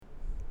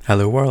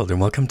Hello, world,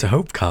 and welcome to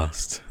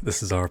Hopecast.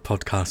 This is our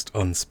podcast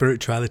on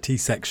spirituality,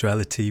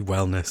 sexuality,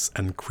 wellness,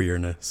 and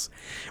queerness.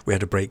 We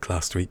had a break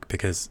last week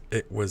because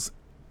it was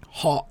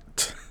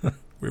hot.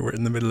 We were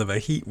in the middle of a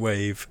heat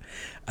wave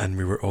and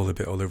we were all a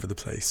bit all over the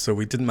place. So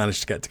we didn't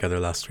manage to get together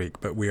last week,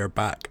 but we are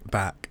back,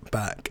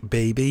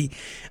 baby.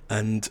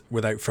 And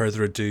without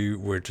further ado,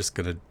 we're just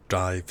going to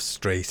dive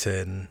straight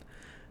in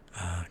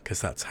because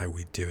that's how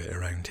we do it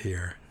around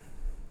here.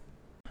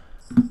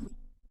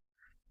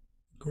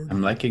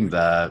 I'm liking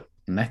the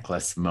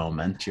necklace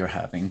moment you're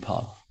having,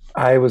 Paul.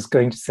 I was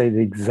going to say the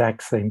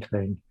exact same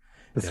thing.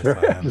 Yes,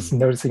 I I'm just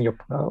noticing your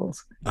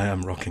pearls. I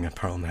am rocking a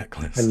pearl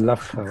necklace. I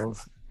love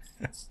pearls.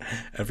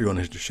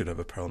 Everyone should have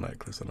a pearl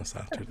necklace on a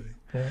Saturday.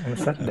 Yeah, on a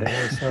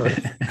Saturday, sorry.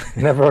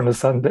 Never on a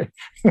Sunday.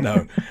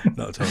 No,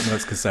 not at all. No,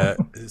 it's because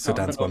so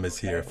Dan's mum is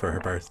here for her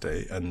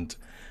birthday, and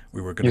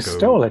we were going to go. You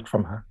stole it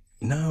from her.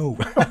 No,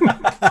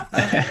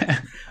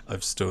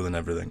 I've stolen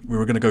everything. We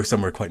were going to go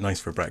somewhere quite nice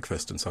for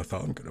breakfast, and so I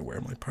thought I'm going to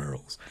wear my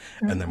pearls,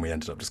 and then we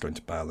ended up just going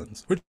to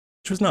Balance, which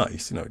was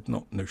nice. You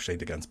know, no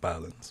shade against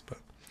Balance, but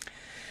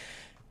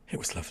it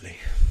was lovely.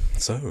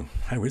 So,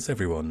 how is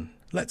everyone?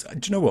 Do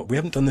you know what? We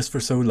haven't done this for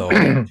so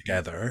long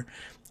together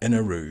in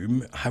a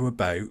room. How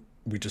about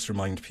we just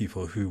remind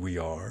people who we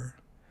are?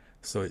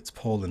 So it's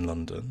Paul in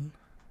London.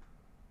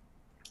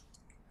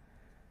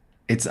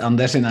 It's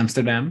Anders in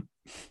Amsterdam.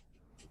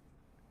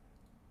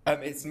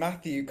 It's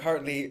Matthew,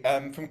 currently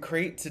from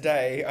Crete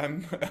today.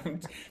 I'm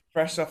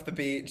fresh off the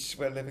beach.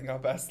 We're living our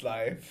best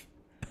life.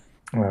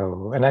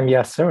 Oh, and I'm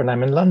Yasser, and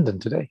I'm in London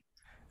today.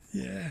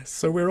 Yeah,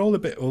 so we're all a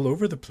bit all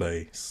over the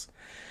place.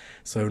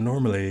 So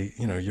normally,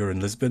 you know, you're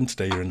in Lisbon,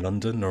 today you're in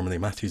London. Normally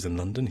Matthew's in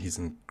London, he's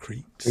in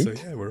Crete. So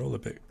yeah, we're all a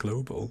bit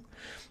global.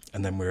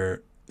 And then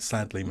we're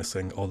sadly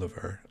missing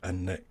Oliver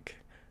and Nick.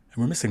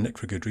 And we're missing Nick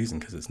for good reason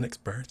because it's Nick's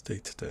birthday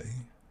today.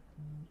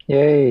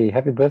 Yay,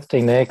 happy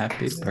birthday, Nick.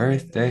 Happy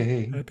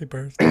birthday. Happy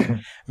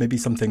birthday. Maybe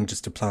something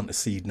just to plant a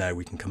seed now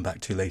we can come back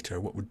to later.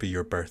 What would be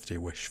your birthday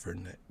wish for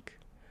Nick?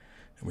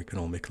 And we can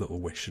all make a little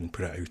wish and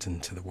put it out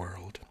into the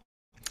world.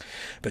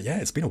 But yeah,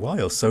 it's been a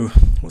while. So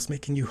what's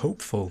making you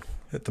hopeful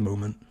at the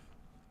moment?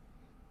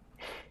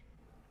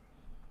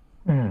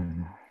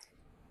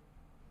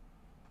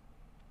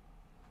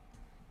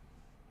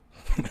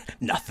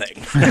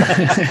 Nothing.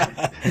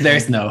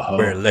 There's no hope.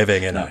 We're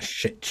living in a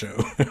shit show.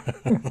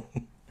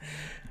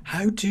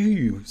 How do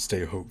you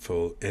stay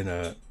hopeful in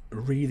a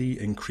really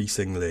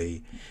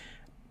increasingly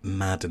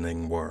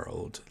maddening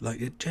world?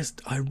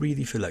 I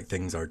really feel like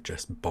things are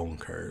just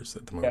bonkers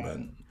at the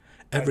moment.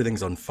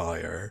 Everything's on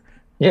fire.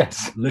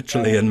 Yes.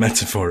 Literally and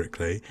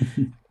metaphorically.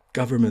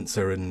 Governments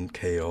are in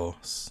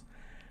chaos,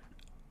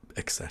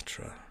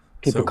 etc.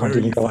 People can't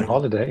even go on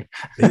holiday.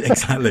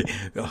 Exactly.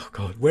 Oh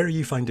God, where are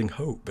you finding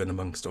hope in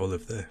amongst all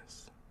of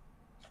this?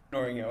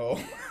 Ignoring it all.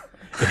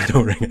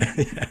 Ignoring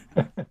it,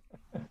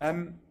 yeah.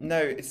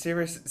 No,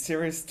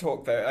 serious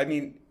talk though. I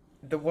mean,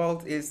 the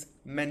world is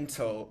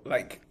mental.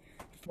 Like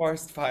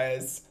forest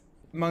fires,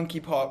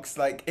 monkeypox.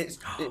 Like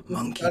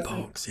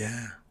Monkeypox,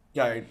 yeah.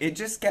 Yeah, it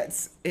just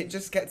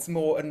gets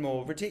more and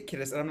more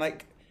ridiculous. And I'm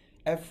like,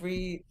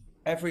 every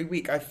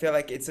week I feel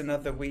like it's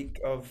another week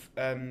of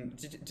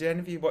did any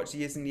of you watch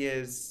Years and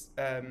Years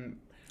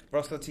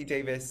Russell T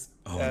Davies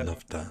Oh, I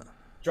loved that.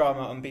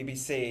 drama on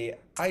BBC?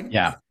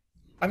 Yeah.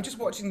 I'm just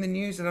watching the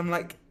news and I'm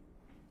like,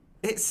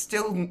 it's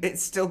still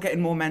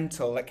getting more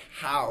mental. Like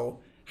how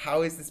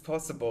is this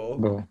possible?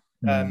 Well,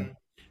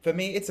 For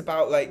me, it's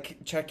about like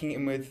checking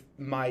in with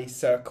my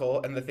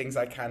circle and the things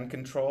I can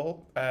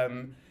control.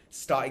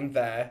 Starting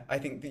there, I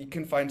think that you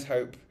can find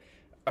hope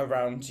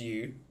around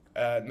you.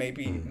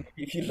 Maybe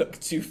if you look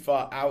too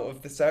far out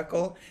of the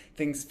circle,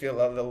 things feel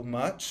a little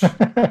much.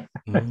 But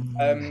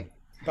I'm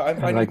I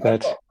finding like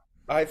that.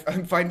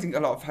 I'm finding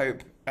a lot of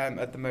hope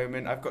at the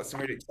moment. I've got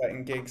some really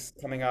exciting gigs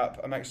coming up.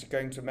 I'm actually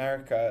going to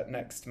America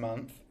next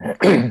month.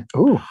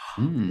 Ooh,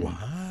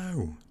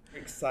 Wow.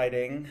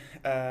 Exciting.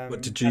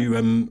 What did you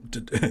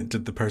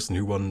did the person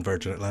who won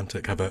Virgin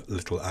Atlantic have a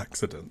little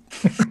accident?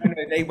 No,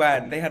 they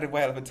went. They had a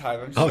whale of a time,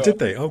 I'm Oh, sure. did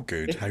they? Oh,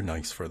 good. How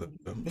nice for them.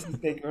 This is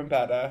bigger and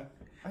better,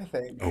 I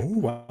think. Oh,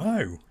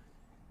 wow.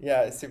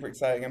 Yeah, it's super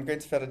exciting. I'm going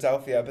to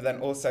Philadelphia, but then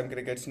also I'm going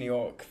to go to New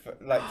York for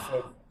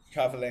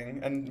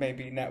traveling and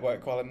maybe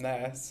network while I'm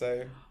there.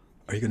 So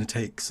Are you going to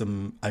take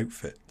some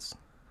outfits?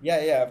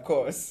 yeah, of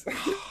course.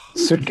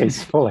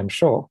 suitcase full, I'm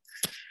sure.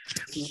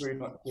 Very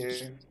much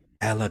you.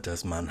 Ella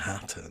does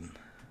Manhattan.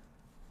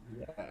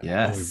 Yeah.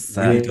 Yes.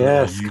 We need a little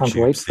Yes, can't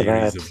YouTube wait for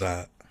series that. of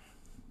that.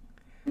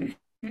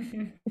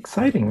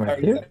 Exciting,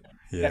 Very, Matthew.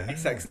 Yeah.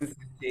 Sex and the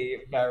City,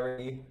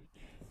 very,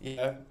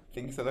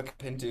 things that look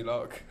up in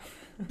Duloc.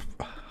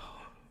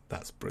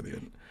 That's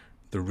brilliant.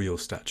 The real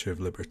Statue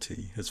of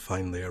Liberty has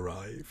finally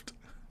arrived.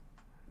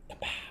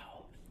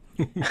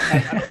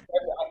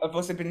 I've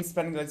also been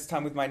spending loads of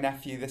time with my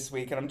nephew this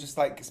week, and I'm just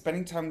like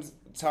spending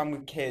time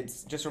with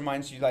kids just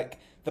reminds you like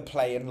the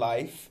play in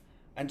life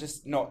and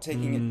just not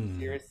taking it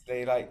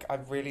seriously. Like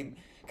I've really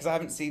because I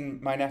haven't seen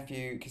my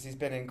nephew because he's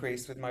been in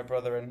Greece with my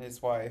brother and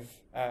his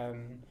wife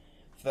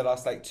for the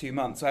last like 2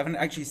 months, so I haven't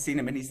actually seen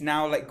him, and he's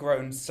now like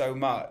grown so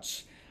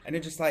much, and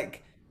you're just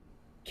like,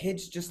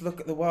 kids just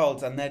look at the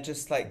world and they're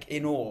just like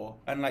in awe,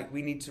 and like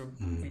we need to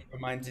be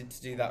reminded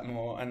to do that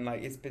more. And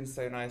like it's been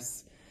so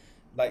nice,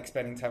 like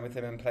spending time with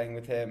him and playing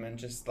with him, and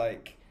just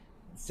like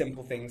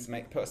simple things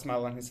put a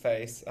smile on his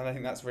face. And I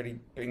think that's really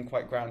been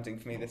quite grounding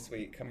for me this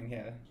week coming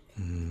here.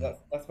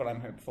 That's what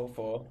I'm hopeful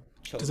for.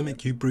 Does it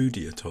make you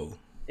broody at all?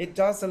 It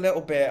does a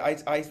little bit.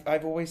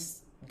 I've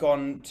always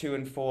gone to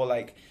and for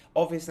like,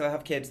 obviously I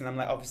have kids, and I'm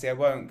like, obviously I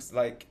won't, 'cause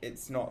like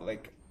it's not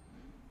like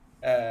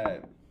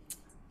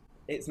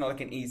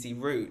an easy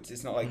route.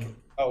 It's not like,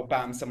 oh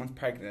bam, someone's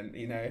pregnant,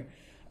 you know.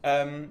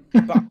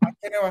 But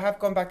you know, I have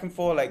gone back and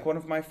forth. Like one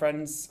of my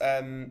friends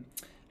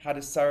had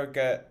a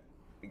surrogate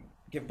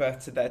give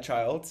birth to their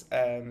child,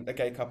 a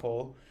gay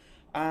couple,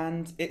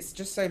 and it's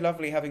just so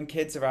lovely having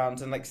kids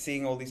around and like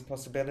seeing all these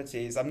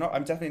possibilities. I'm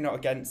definitely not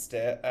against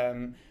it.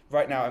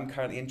 Right now I'm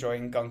currently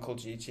enjoying Guncle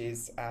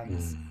duties and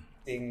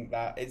seeing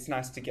that it's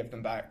nice to give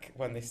them back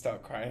when they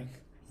start crying.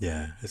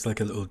 Yeah, it's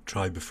like a little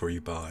try before you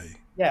buy.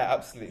 Yeah,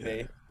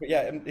 absolutely. But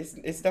yeah,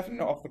 it's definitely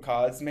not off the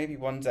cards. Maybe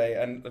one day,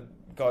 and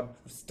God,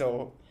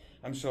 still,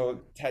 I'm sure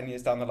 10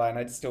 years down the line,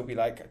 I'd still be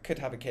like, I could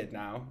have a kid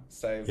now.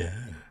 So Yeah.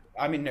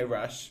 I'm in no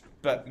rush,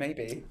 but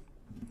maybe.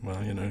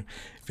 Well, you know,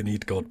 if you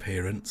need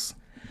godparents,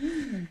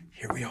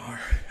 here we are.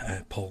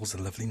 Paul's a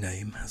lovely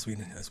name, as we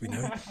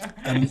know.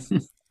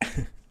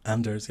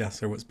 Anders,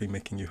 Yasser, what's been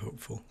making you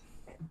hopeful?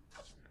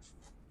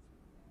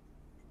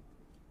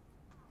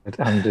 Let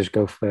Anders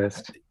go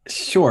first.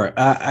 Sure.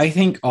 I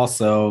think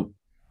also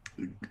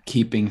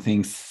keeping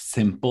things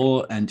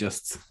simple and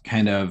just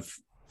kind of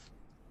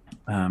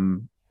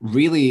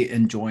really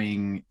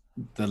enjoying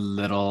the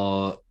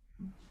little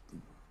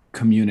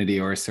community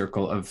or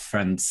circle of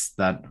friends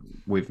that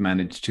we've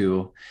managed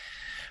to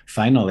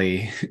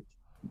finally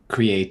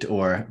create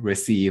or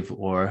receive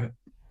or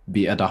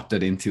be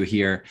adopted into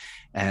here,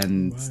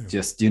 and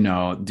just, you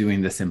know,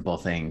 doing the simple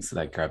things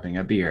like grabbing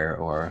a beer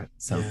or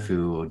some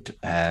food.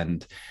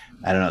 And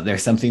I don't know,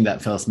 there's something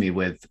that fills me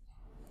with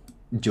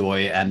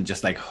joy and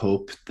just like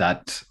hope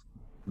that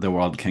the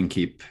world can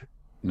keep,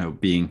 you know,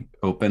 being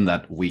open,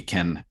 that we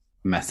can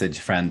message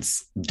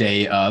friends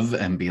day of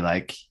and be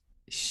like,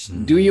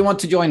 do you want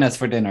to join us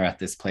for dinner at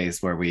this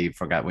place where we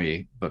forgot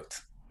we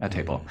booked a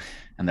table?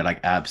 And they're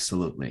like,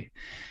 absolutely.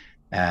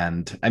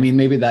 And I mean,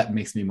 maybe that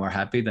makes me more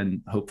happy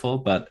than hopeful,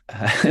 but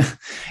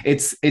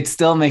it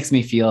still makes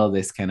me feel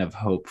this kind of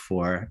hope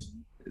for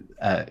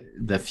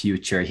the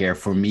future here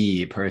for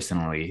me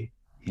personally,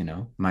 you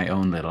know, my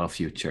own little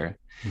future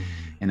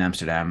in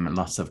Amsterdam.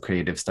 Lots of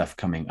creative stuff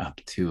coming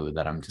up too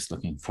that I'm just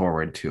looking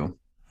forward to.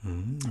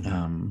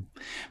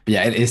 But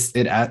yeah,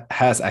 it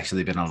has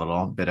actually been a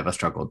little bit of a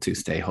struggle to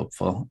stay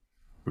hopeful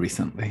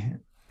recently.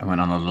 I went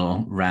on a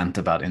little rant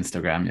about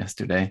Instagram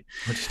yesterday,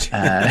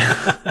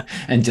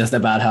 and just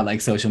about how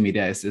like social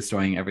media is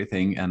destroying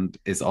everything and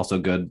is also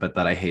good, but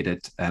that I hate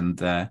it.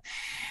 And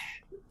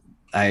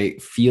I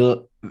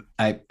feel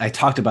I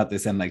talked about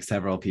this, and like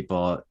several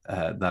people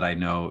that I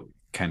know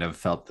kind of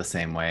felt the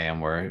same way,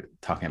 and were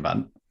talking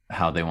about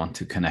how they want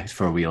to connect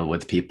for real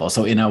with people.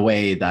 So in a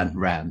way, that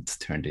rant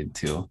turned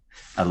into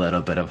a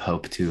little bit of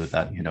hope too,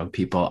 that, you know,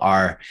 people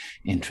are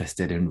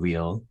interested in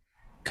real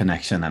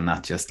connection and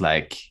not just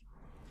like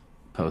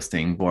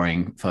posting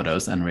boring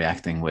photos and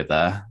reacting with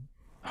a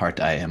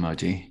heart eye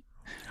emoji.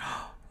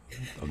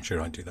 I'm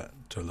sure I do that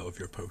to a lot of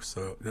your posts.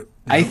 So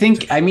I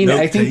think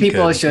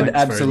people should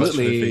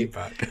absolutely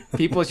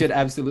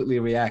absolutely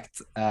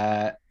react.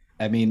 I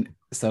mean,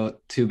 so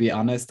to be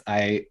honest,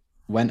 I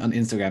went on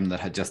Instagram that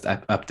had just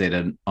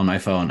updated on my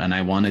phone, and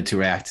I wanted to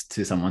react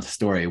to someone's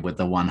story with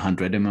the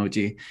 100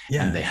 emoji,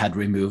 and they had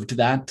removed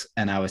that,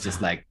 and I was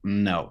just like,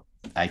 no,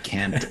 I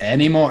can't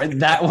anymore.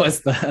 That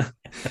was the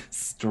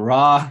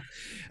straw.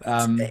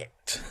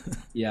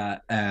 Yeah,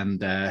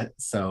 and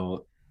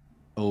so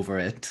over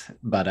it.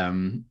 But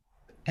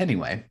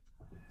anyway.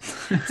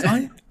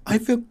 I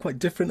feel quite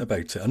different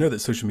about it. I know that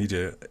social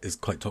media is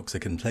quite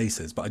toxic in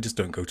places, but I just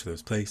don't go to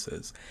those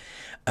places.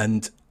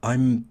 And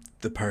I'm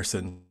the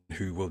person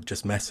who will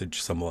just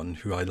message someone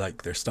who I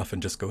like their stuff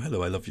and just go,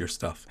 hello, I love your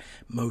stuff.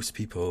 Most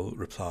people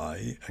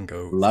reply and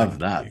go, love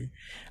that.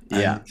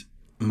 And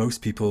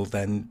most people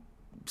then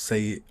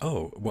say,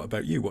 oh, what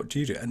about you? What do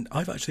you do? And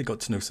I've actually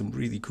got to know some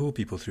really cool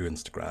people through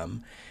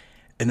Instagram,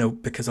 you know,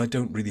 because I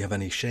don't really have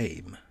any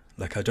shame.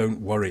 Like, I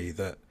don't worry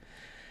that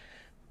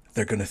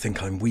they're going to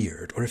think I'm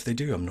weird, or if they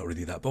do, I'm not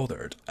really that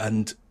bothered.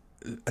 And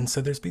so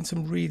there's been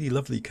some really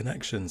lovely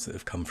connections that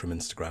have come from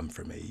Instagram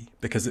for me,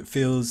 because it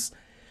feels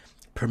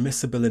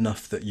permissible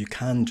enough that you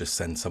can just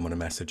send someone a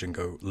message and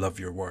go, love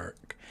your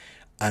work,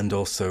 and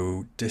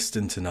also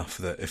distant enough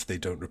that if they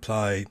don't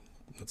reply,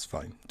 that's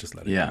fine, just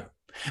let it go.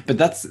 But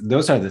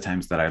those are the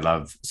times that I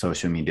love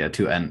social media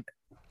too. And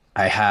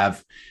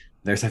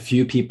there's a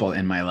few people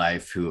in my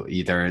life who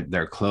either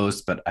they're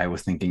close, but I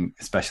was thinking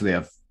especially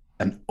of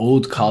an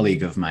old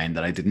colleague of mine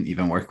that I didn't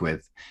even work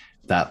with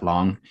that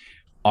long,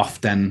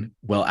 often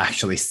will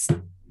actually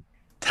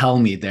tell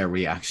me their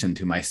reaction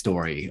to my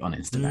story on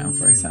Instagram,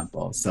 for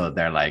example. So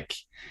they're like,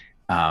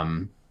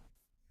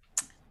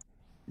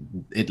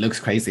 it looks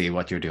crazy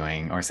what you're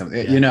doing or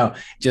something,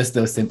 just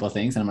those simple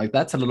things. And I'm like,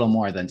 that's a little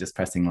more than just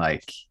pressing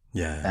like.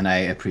 Yeah. And I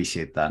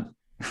appreciate that.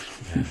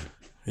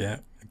 Yeah.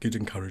 Good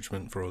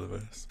encouragement for all of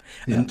us.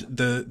 Yeah. And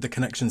the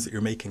connections that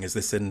you're making, is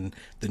this in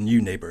the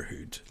new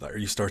neighborhood? Like, are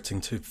you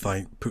starting to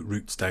put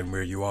roots down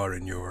where you are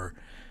in your,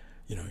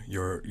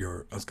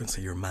 your I was going to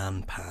say your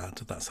man pad.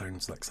 That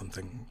sounds like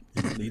something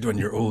you need when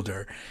you're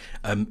older.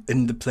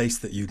 In the place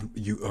that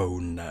you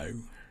own now.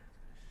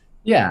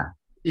 Yeah.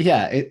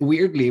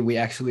 Weirdly, we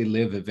actually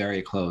live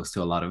very close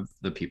to a lot of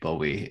the people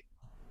we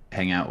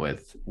hang out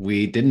with.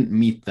 We didn't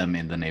meet them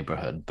in the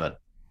neighborhood, but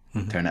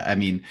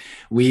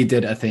we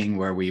did a thing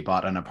where we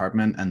bought an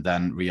apartment and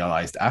then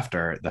realized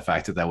after the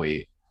fact that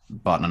we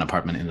bought an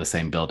apartment in the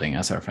same building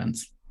as our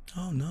friends.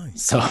 Oh,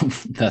 nice. So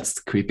that's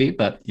creepy,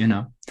 but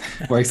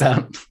works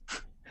out.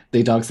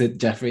 They dog sit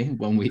Jeffrey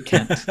when we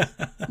can't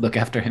look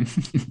after him.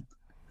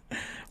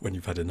 When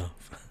you've had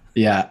enough.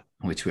 Yeah,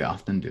 which we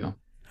often do.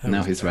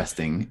 Now he's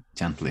resting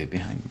gently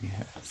behind me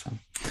here. So.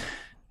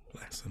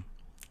 Bless him.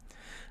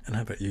 And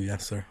how about you,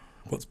 Yasser?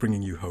 What's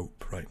bringing you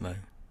hope right now?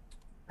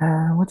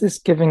 What is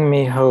giving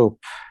me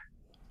hope?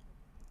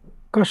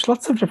 Gosh,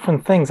 lots of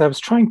different things. I was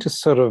trying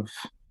to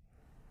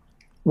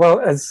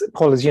as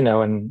Paul, as you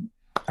know, and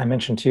I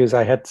mentioned to you,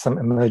 I had some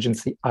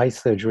emergency eye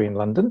surgery in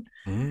London.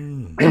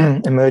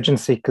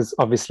 Emergency, because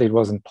obviously it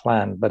wasn't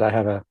planned, but I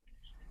have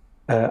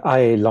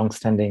a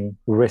long-standing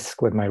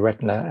risk with my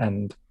retina,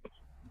 and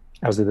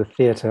I was at the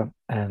theater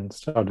and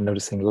started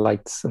noticing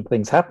lights and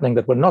things happening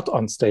that were not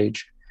on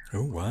stage.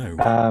 Oh,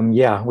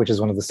 wow. Which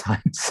is one of the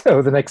signs.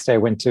 So the next day I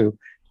went to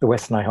the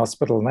Western Eye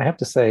Hospital, and I have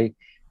to say,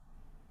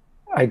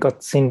 I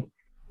got seen,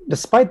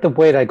 despite the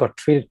wait, I got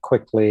treated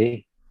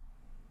quickly.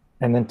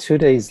 And then 2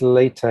 days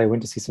later, I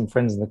went to see some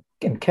friends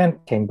in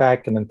Kent, came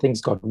back, and then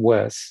things got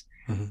worse.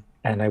 Mm-hmm.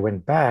 And I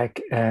went back,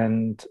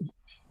 and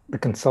the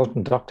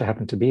consultant doctor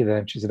happened to be there,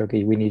 and she said,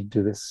 okay, we need to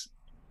do this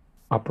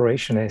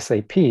operation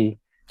ASAP.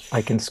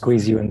 I can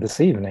squeeze you in this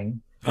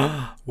evening.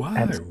 Wow.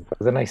 And so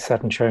then I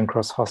sat in Charing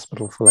Cross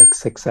Hospital for like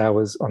 6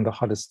 hours on the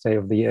hottest day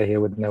of the year here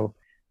with no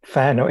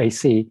fan or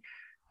AC.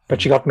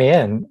 But she got me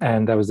in,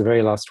 and I was the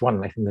very last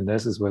one. I think the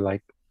nurses were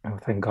like, oh,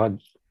 thank God,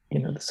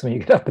 the sooner you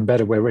get out the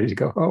better, we're ready to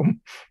go home,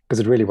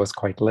 because it really was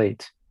quite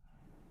late.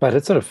 But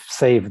it sort of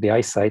saved the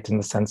eyesight in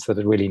the sense that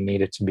it really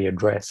needed to be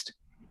addressed.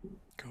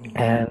 Cool.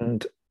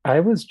 And I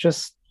was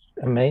just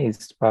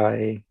amazed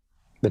by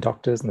the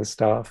doctors and the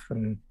staff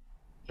and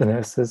the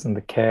nurses and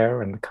the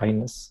care and the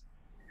kindness.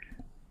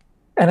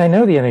 And I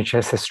know the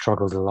NHS has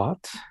struggled a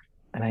lot,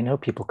 and I know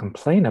people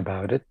complain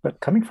about it,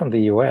 but coming from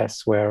the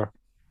US, where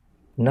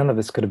none of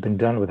this could have been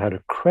done without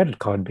a credit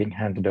card being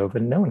handed over,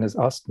 no one has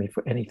asked me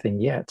for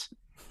anything yet.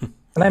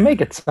 And I may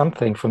get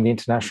something from the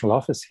international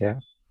office here,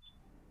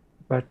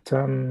 but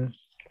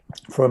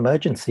for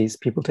emergencies,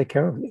 people take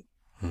care of you.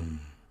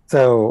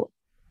 So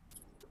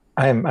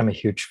I'm a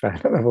huge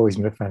fan. I've always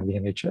been a fan of the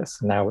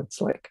NHS. Now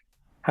it's like,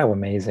 how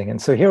amazing.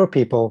 And so here are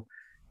people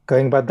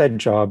going about their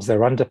jobs,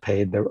 they're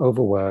underpaid, they're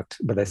overworked,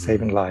 but they're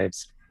saving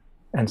lives.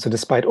 And so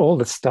despite all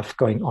the stuff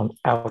going on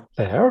out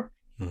there,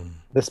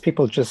 there's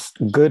people, just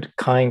good,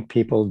 kind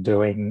people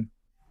doing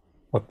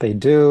what they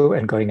do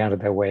and going out of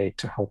their way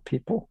to help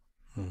people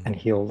and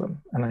heal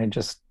them. And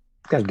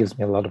that gives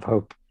me a lot of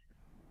hope.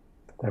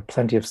 There are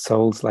plenty of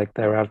souls like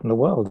that out in the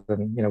world.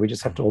 And, we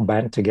just have to all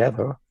band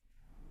together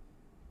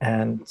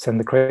and send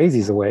the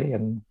crazies away.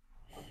 And,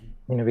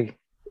 we're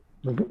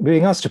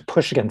being asked to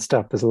push against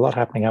stuff. There's a lot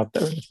happening out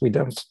there. And if we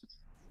don't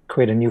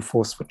create a new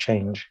force for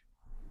change,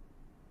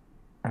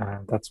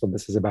 that's what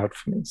this is about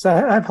for me. So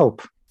I have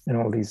hope in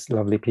all these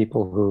lovely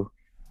people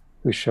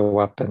who show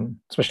up, and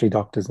especially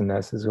doctors and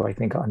nurses who I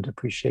think are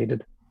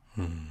underappreciated.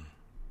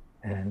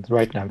 And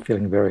right now I'm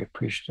feeling very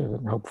appreciative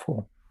and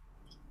hopeful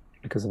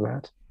because of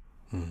that.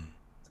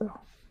 So,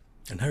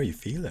 and how are you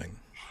feeling?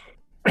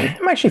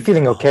 I'm actually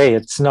feeling okay.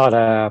 It's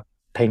not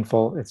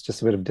painful. It's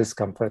just a bit of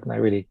discomfort.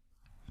 And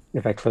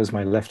if I close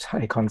my left eye,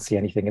 I can't see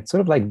anything. It's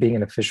sort of like being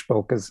in a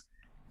fishbowl, because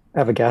I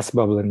have a gas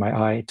bubble in my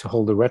eye to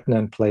hold the retina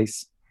in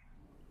place.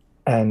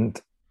 And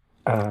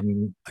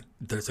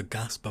there's a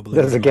gas bubble.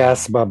 There's a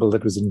gas bubble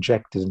that was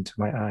injected into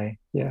my eye.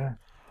 Yeah.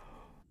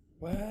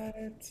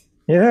 What?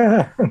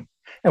 Yeah.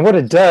 And what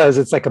it does,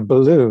 it's like a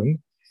balloon.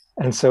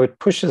 And so it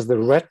pushes the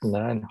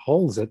retina and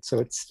holds it so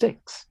it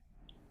sticks.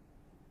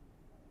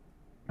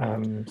 Were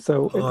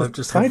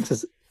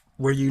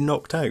you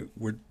knocked out?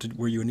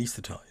 Were you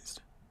anesthetized?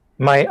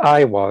 My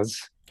eye was.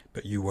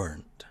 But you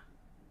weren't.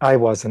 I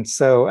wasn't.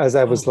 So as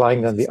I was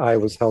lying there, the eye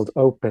was held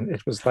open.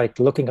 It was like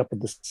looking up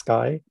at the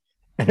sky,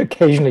 and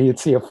occasionally you'd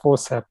see a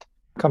forceps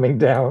coming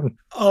down.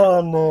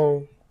 Oh,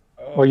 no.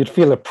 Or you'd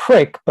feel a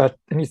prick, and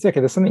you think, okay,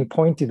 there's something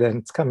pointy there,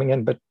 and it's coming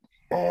in, but...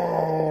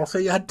 Oh, so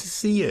you had to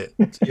see it.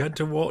 You had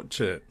to watch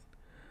it.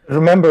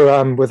 Remember,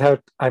 I'm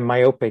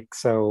myopic,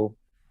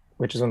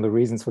 which is one of the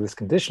reasons for this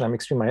condition. I'm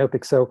extremely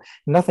myopic, so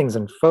nothing's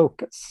in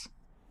focus.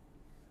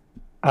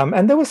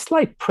 And there were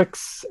slight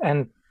pricks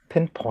and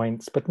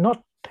pinpoints, but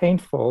not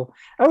painful.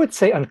 I would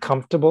say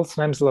uncomfortable.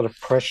 Sometimes a lot of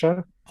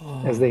pressure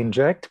as they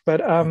inject.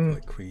 But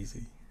quite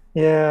queasy.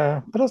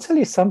 yeah. But I'll tell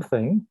you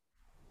something.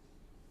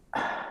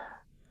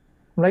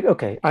 I'm like,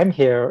 okay, I'm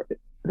here.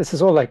 This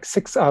is all like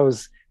 6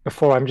 hours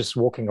before I'm just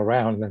walking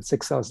around, and then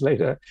 6 hours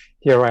later,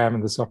 here I am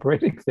in this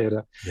operating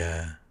theater.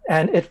 Yeah.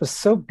 And it was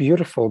so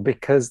beautiful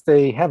because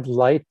they have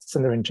lights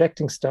and they're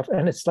injecting stuff,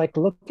 and it's like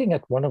looking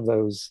at one of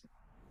those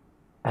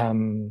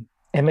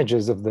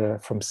images of the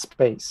from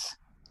space,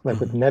 like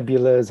with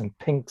nebulas and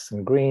pinks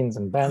and greens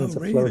and bands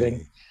Oh, are floating.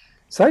 really?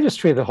 So I just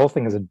treated the whole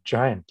thing as a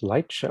giant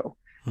light show.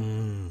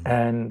 Mm.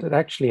 And it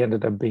actually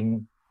ended up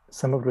being,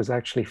 some of it was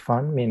actually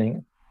fun,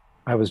 meaning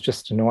I was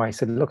just annoyed. I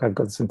said, look, I've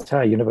got this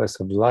entire universe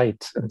of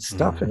light and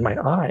stuff in my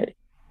eye.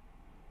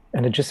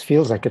 And it just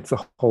feels like it's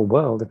the whole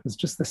world. It was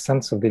just the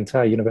sense of the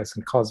entire universe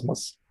and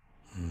cosmos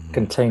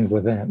contained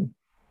within.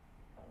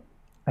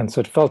 And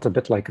so it felt a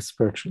bit like a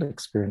spiritual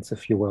experience,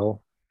 if you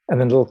will. And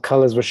then little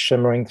colors were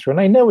shimmering through.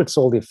 And I know it's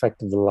all the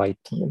effect of the light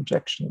and the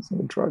injections and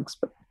the drugs,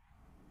 but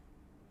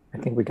I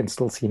think we can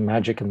still see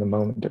magic in the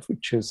moment if we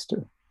choose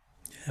to.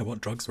 Yeah,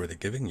 what drugs were they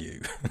giving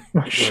you?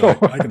 Sure.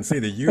 Like, I can see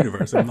the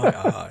universe in my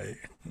eye.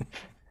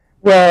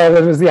 Well,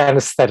 it was the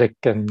anesthetic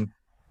and,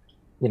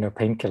 you know,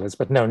 painkillers,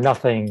 but no,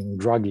 nothing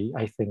druggy.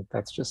 I think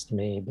that's just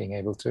me being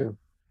able to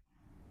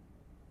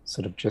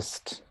sort of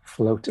just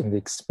float in the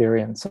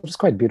experience. So it was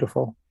quite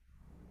beautiful.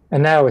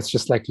 And now it's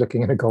just like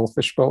looking in a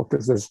goldfish bowl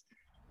because there's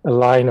a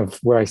line of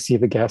where I see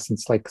the gas and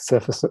it's like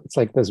surface, it's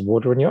like there's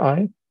water in your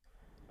eye,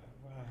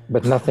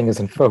 but nothing is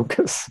in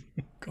focus.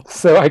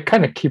 So I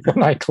kind of keep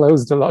one eye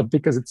closed a lot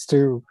because it's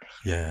too,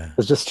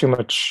 there's just too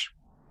much,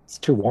 it's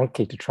too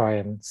wonky to try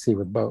and see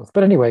with both.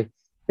 But anyway,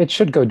 it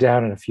should go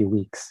down in a few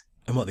weeks.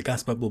 And what, the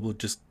gas bubble will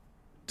just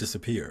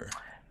disappear?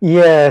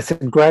 Yes,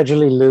 it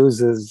gradually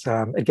loses,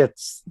 it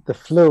gets, the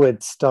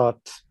fluids start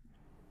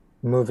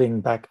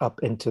moving back up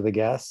into the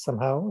gas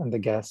somehow, and the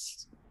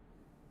gas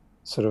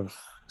sort of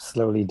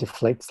slowly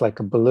deflates like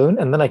a balloon,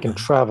 and then I can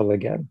travel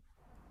again.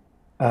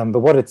 But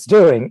what it's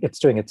doing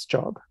its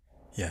job.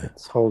 Yeah.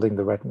 It's holding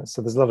the redness.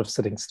 So there's a lot of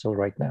sitting still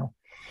right now.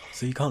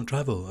 So you can't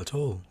travel at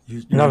all?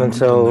 You're Not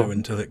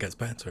until it gets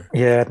better?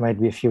 Yeah, it might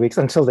be a few weeks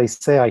until they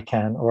say I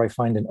can, or I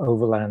find an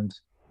overland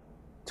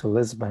to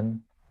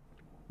Lisbon.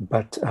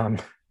 But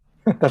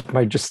that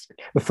might just,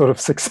 the thought of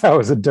 6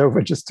 hours at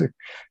Dover just to,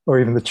 or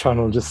even the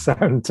Channel just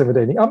sound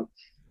intimidating.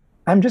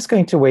 I'm just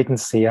going to wait and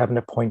see. I have an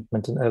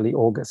appointment in early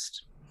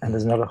August, and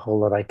there's not a whole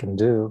lot I can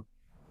do.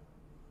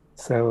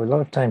 So a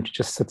lot of time to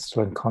just sit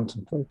still and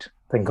contemplate.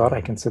 Thank God I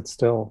can sit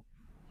still,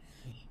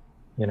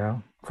 you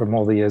know, from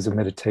all the years of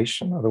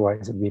meditation.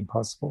 Otherwise it'd be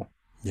impossible.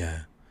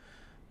 Yeah.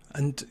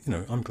 And, you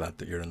know, I'm glad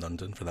that you're in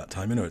London for that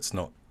time. I know it's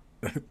not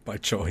by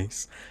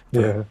choice,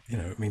 but, you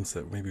know, it means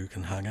that maybe we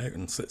can hang out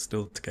and sit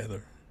still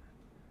together.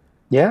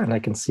 Yeah, and I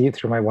can see it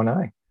through my one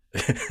eye.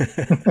 I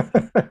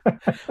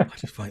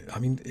just find, I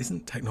mean,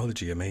 isn't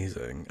technology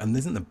amazing? And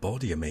isn't the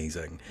body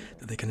amazing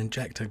that they can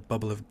inject a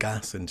bubble of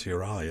gas into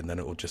your eye and then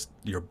it will just,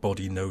 your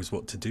body knows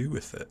what to do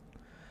with it?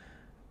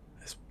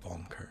 It's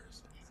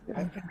bonkers.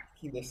 I've been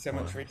thinking this so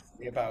much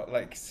recently about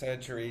like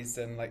surgeries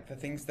and like the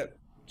things that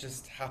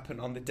just happen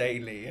on the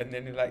daily, and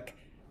then you're like,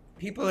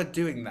 people are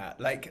doing that,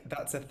 like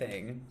that's a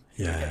thing.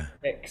 Yeah. Get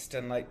fixed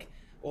and like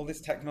all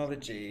this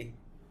technology.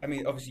 I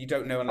mean, obviously you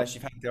don't know unless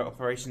you've had the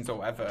operations or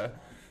whatever.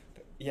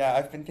 But yeah,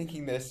 I've been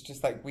thinking this,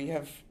 just like we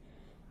have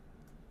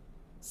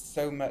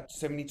so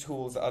many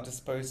tools at our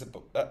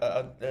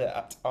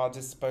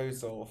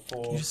disposal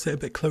for. Can you just sit a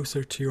bit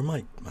closer to your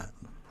mic, Matt?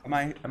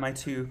 Am I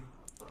too?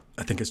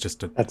 I think it's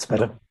just that's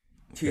better.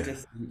 Too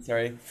distant,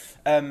 sorry.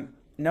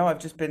 No, I've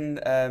just been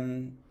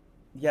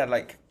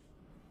like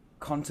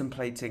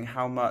contemplating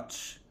how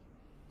much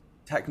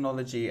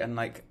technology and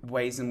like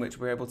ways in which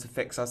we're able to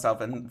fix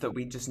ourselves, and that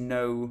we just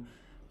know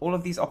all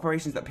of these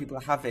operations that people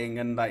are having,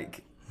 and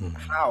like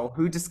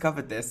who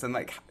discovered this, and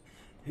like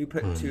who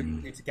put two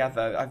and two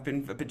together. I've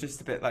been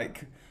just a bit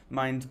like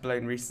mind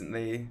blown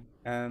recently.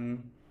 I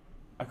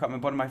can't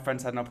remember, one of my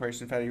friends had an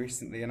operation fairly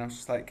recently, and I was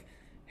just like,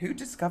 who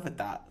discovered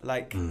that?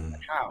 Like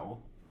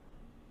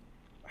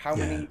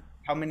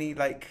how many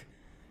like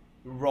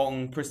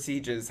wrong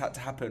procedures had to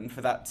happen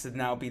for that to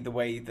now be the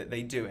way that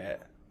they do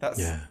it? That's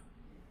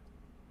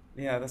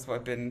what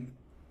I've been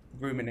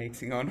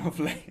ruminating on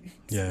of late.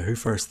 Yeah, who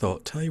first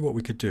thought, tell you what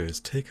we could do is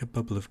take a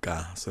bubble of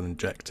gas and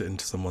inject it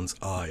into someone's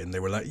eye, and they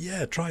were like,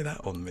 yeah, try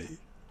that on me.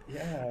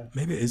 Yeah.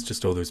 Maybe it is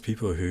just all those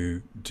people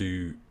who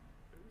do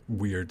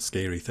weird,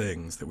 scary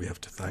things that we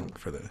have to thank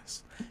for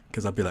this.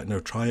 Because I'd be like, no,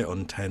 try it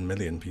on 10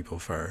 million people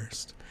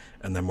first,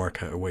 and then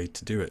work out a way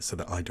to do it so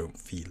that I don't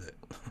feel it.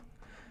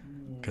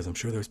 Because I'm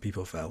sure those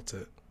people felt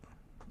it.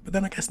 But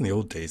then I guess in the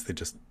old days, they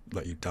just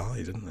let you die,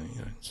 didn't they?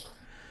 You know?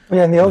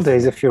 Yeah, in the old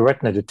days, if your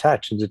retina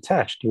detached,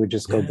 you would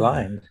just go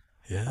blind.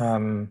 Yeah.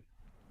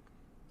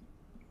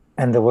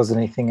 And there wasn't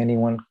anything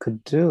anyone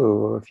could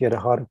do. If you had a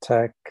heart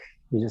attack,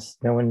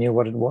 no one knew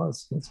what it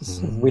was.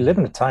 We live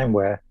in a time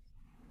where,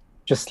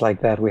 just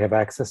like that, we have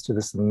access to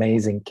this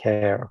amazing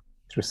care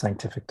through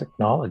scientific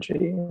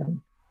technology. And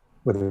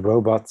with the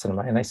robots,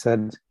 and I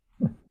said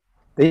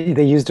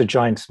they used a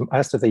giant. I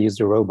asked if they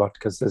used a robot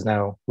because there's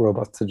now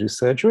robots to do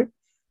surgery.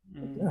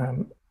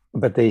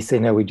 But they say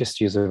no, we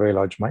just use a very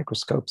large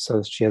microscope.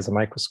 So she has a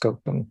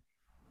microscope, and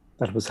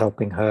that was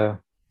helping her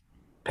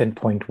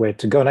pinpoint where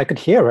to go. And I could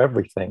hear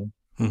everything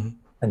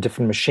and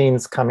different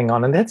machines coming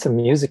on, and they had some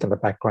music in the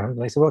background.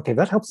 And I said, well, okay,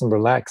 that helps them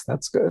relax.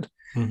 That's good.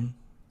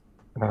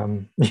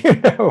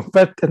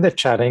 But and they're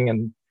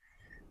chatting,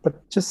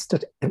 but just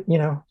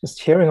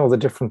just hearing all the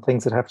different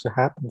things that have to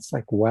happen. It's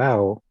like,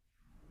 wow,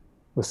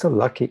 we're so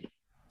lucky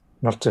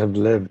not to have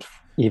lived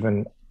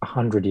even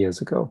 100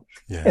 years ago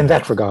in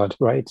that regard,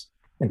 right?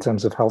 In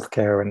terms of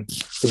healthcare and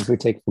things we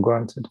take for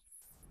granted.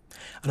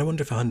 And I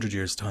wonder if 100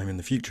 years' time in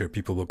the future,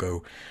 people will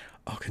go,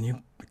 oh, can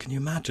you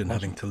imagine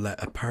having to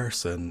let a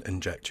person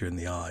inject you in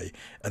the eye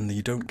and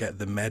you don't get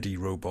the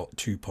MediRobot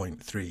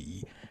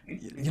 2.3?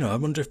 I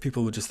wonder if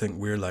people would just think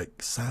we're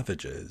like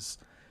savages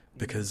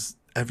because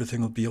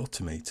everything will be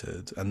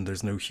automated and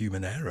there's no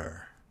human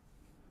error.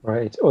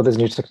 Right. Or there's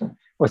new technology.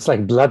 Well, it's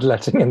like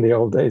bloodletting in the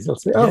old days. They'll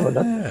say,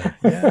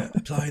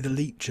 apply the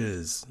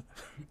leeches.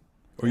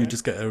 Or you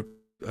just get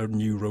a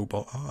new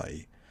robot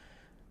eye.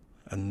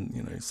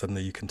 And,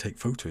 suddenly you can take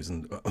photos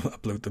and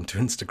upload them to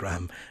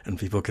Instagram and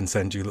people can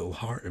send you little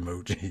heart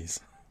emojis.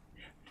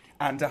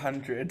 And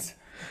 100.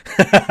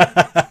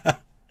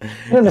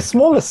 And a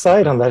small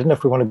aside on that, I don't know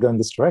if we want to go in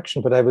this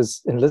direction, but I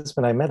was in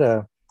Lisbon, I met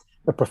a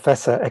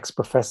professor,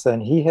 ex-professor,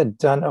 and he had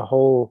done a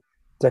whole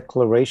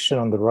declaration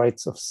on the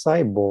rights of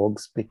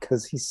cyborgs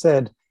because he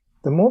said,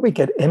 the more we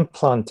get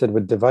implanted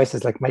with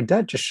devices, like my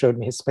dad just showed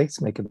me his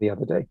pacemaker the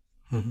other day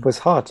for his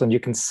heart, and you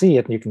can see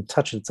it and you can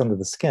touch it, it's under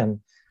the skin.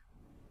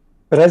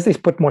 But as they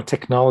put more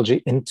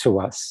technology into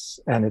us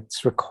and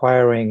it's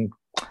requiring,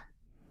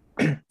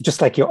 just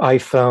like your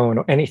iPhone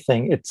or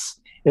anything, it's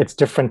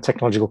different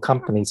technological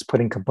companies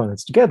putting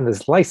components together.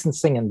 There's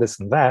licensing and this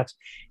and that.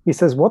 He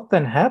says, what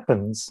then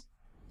happens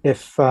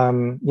if,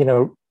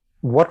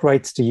 what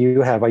rights do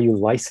you have? Are you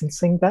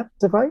licensing that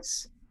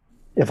device?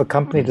 If a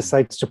company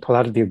decides to pull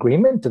out of the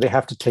agreement, do they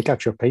have to take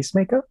out your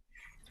pacemaker?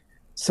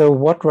 So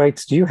what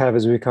rights do you have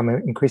as we become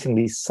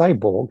increasingly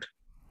cyborged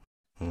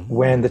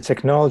when the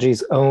technology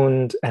is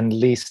owned and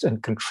leased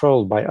and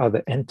controlled by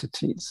other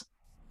entities?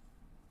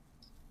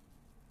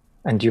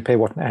 And do you pay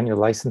an annual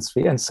license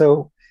fee? And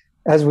so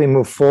as we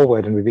move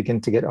forward and we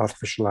begin to get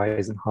artificial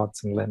eyes and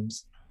hearts and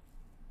limbs,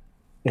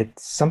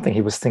 it's something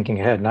he was thinking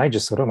ahead. And I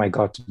just thought, oh my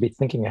God, to be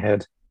thinking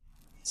ahead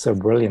so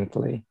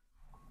brilliantly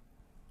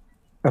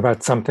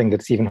about something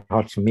that's even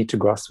hard for me to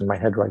grasp in my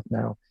head right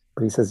now.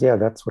 But he says, yeah,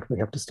 that's what we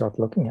have to start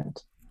looking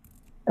at.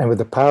 And with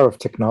the power of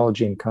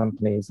technology and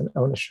companies and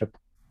ownership,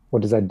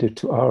 what does that do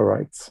to our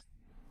rights?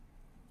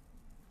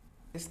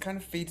 This kind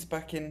of feeds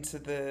back into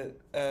the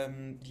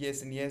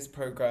Years and Years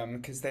program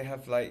because they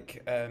have they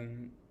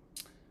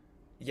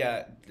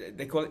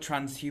call it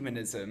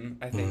transhumanism,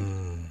 I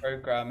think,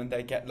 program, and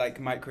they get like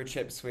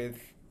microchips with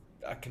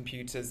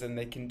computers and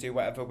they can do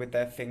whatever with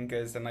their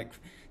fingers and like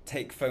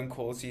take phone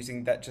calls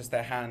using just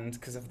their hand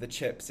because of the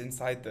chips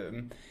inside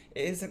them.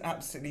 It is an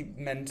absolutely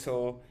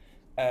mental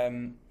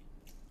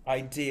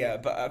idea,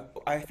 but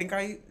I think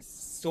I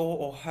saw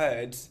or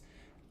heard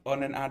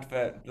on an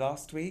advert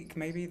last week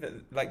maybe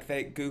that like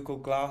the Google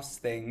Glass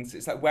things,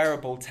 it's like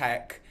wearable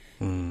tech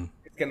is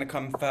going to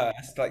come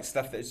first, like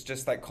stuff that's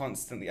just like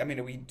constantly, I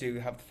mean we do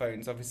have the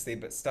phones obviously,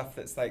 but stuff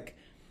that's like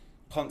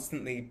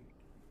constantly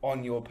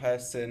on your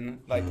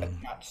person, like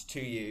attached to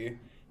you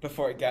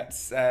before it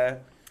gets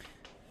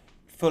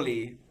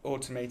fully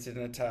automated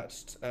and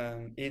attached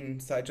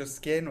inside your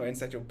skin or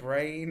inside your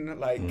brain.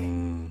 Like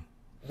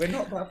we're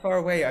not that far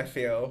away, I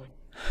feel.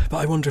 But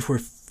I wonder if we're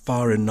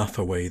far enough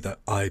away that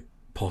I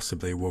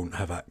possibly won't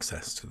have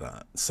access to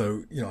that.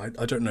 So,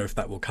 I don't know if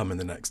that will come in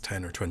the next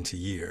 10 or 20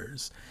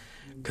 years,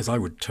 because I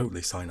would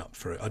totally sign up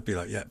for it. I'd be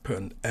like, yeah, put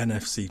an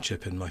NFC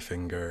chip in my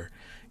finger,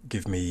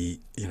 give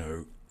me,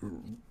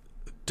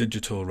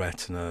 digital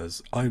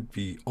retinas. I'd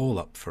be all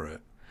up for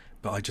it.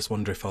 But I just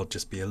wonder if I'll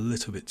just be a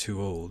little bit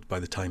too old by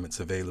the time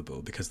it's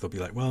available, because they'll be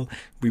like, well,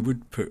 we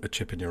would put a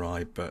chip in your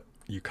eye, but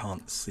you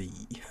can't see.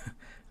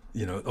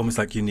 Almost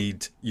like you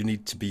need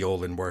to be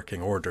all in working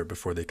order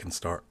before they can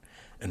start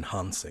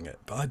enhancing it.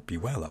 But I'd be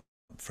well up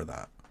for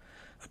that.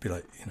 I'd be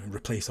like,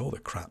 replace all the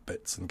crap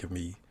bits and give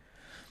me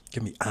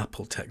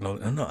Apple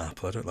technology. I'm not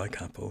Apple, I don't like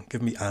Apple.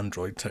 Give me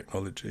Android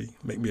technology.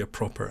 Make me a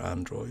proper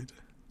Android.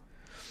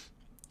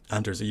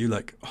 Anders, are you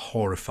like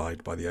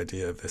horrified by the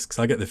idea of this? Because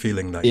I get the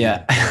feeling that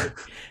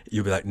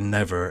you'd be like,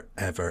 never,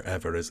 ever,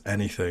 ever is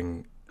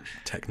anything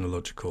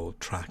technological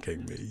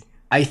tracking me.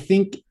 I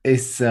think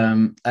it's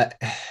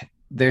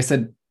there's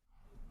a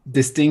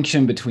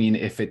distinction between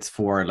if it's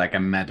for like a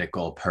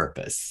medical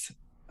purpose.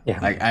 Yeah.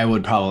 Like I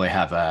would probably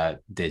have a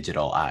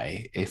digital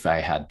eye if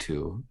I had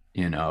to,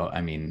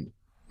 I mean,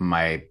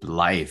 my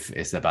life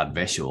is about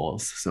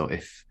visuals. So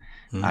if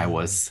I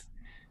was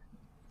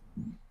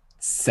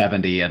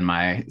 70 and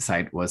my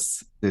sight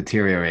was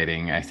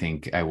deteriorating, I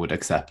think I would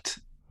accept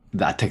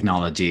that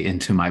technology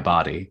into my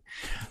body.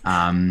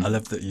 I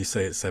love that you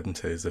say it's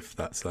 70 as if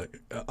that's like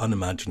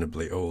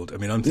unimaginably old. I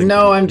mean, I'm thinking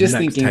No, I'm just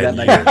next thinking 10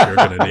 that, years like, you're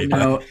going to need you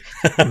know,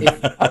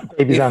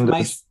 Babies if under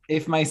my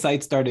if my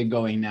sight started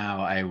going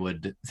now, I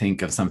would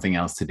think of something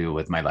else to do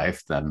with my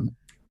life than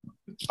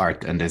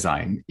art and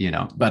design, you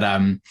know. But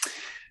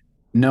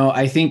no,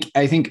 I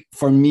think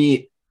for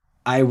me,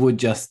 I would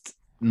just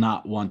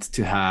not want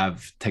to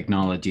have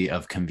technology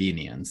of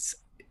convenience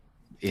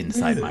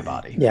inside my Really?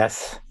 body.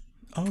 Yes.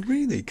 Oh,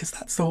 really? Because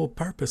that's the whole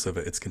purpose of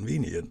it. It's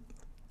convenient.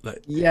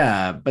 Like,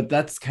 Yeah, but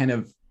that's kind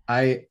of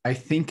I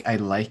think I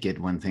like it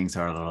when things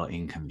are a little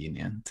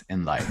inconvenient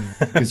in life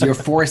because you're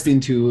forced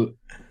into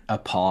a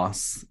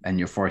pause and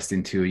you're forced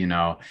into, you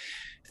know,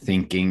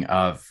 thinking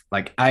of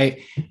like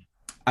I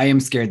am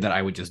scared that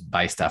I would just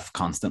buy stuff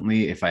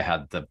constantly if I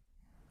had the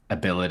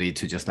ability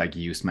to just like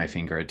use my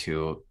finger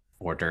to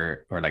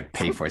order or like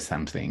pay for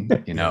something,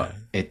 you know.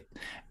 yeah.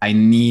 I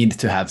need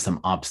to have some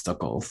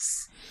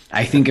obstacles.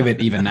 I think of it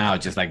even now,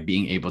 just like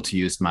being able to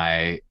use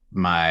my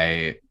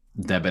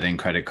debit and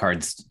credit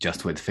cards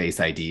just with Face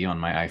ID on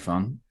my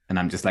iPhone. And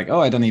I'm just like, oh,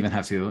 I don't even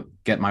have to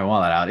get my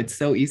wallet out. It's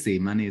so easy.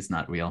 Money is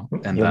not real.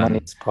 And Your money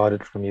then is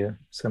parted from you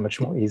so much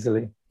more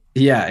easily.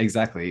 yeah,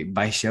 exactly.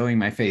 By showing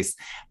my face.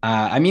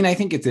 I mean, I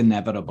think it's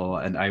inevitable.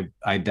 And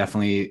I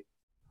definitely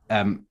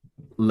am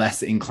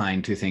less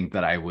inclined to think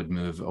that I would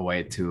move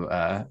away to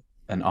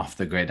an off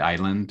the grid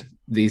island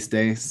these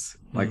days.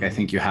 Like, I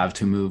think you have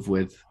to move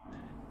with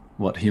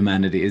what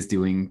humanity is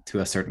doing to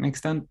a certain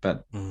extent.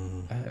 But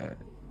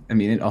I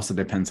mean, it also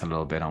depends a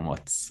little bit on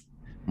what's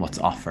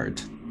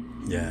offered.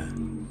 Yeah.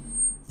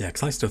 Yeah,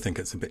 because I still think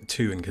it's a bit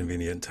too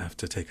inconvenient to have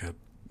to take a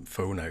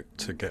phone out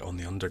to get on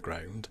the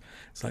underground.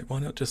 It's like, why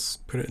not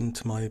just put it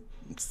into my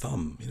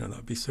thumb? You know,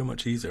 that'd be so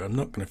much easier. I'm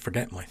not going to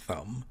forget my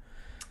thumb.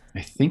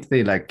 I think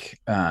they like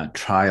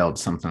trialed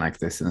something like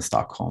this in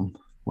Stockholm,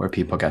 where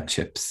people got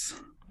chips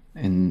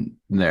in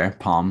their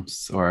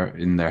palms or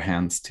in their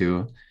hands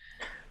to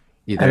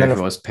either And then if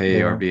it was pay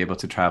yeah. or be able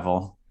to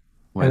travel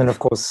with. And then, of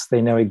course,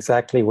 they know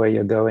exactly where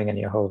you're going and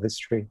your whole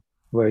history,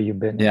 where you've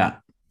been. Yeah.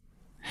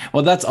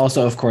 Well, that's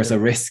also, of course, a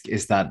risk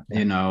is that, Yeah.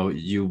 you know,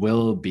 you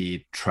will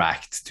be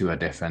tracked to a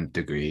different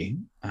degree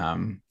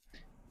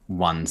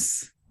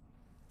once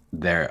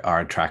there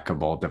are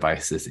trackable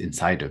devices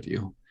inside of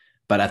you.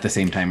 But at the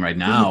same time, right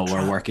now,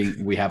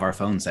 we have our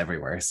phones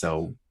everywhere.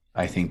 So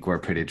I think we're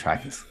pretty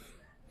tracked,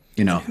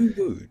 you know.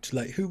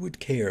 Who would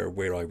care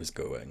where I was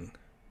going?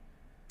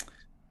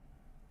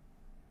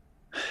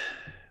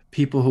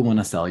 People who want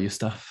to sell you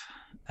stuff,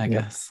 I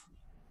guess.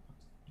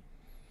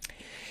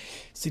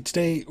 See,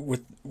 today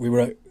we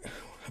were out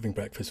having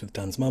breakfast with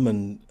Dan's mum,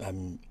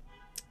 and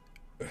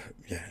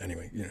yeah.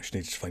 Anyway, you know, she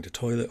needed to find a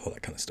toilet, all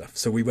that kind of stuff.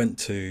 So we went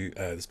to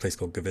this place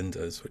called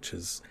Govinda's, which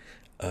is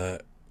a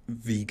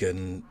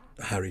vegan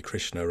Hare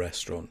Krishna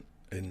restaurant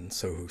in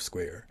Soho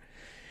Square.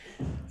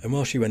 And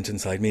while she went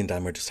inside, me and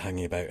Dan were just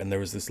hanging about, and there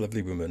was this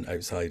lovely woman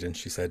outside, and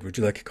she said, "Would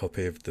you like a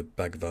copy of the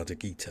Bhagavad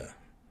Gita?"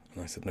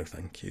 And I said, "No,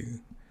 thank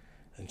you."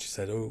 And she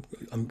said, "Oh,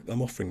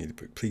 I'm offering you the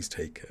book. Please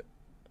take it."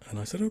 And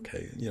I said,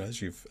 "Okay, you know,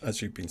 as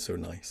you've been so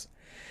nice."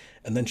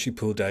 And then she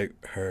pulled out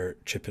her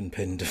chip and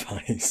pin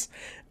device,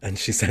 and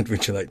she said,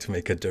 "Would you like to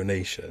make a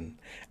donation?"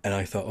 And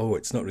I thought, "Oh,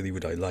 it's not really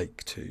would I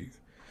like to."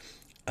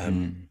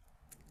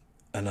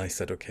 And I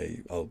said, "Okay,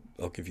 I'll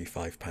give you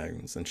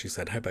 £5." And she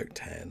said, "How about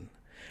 10?"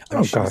 I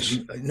mean,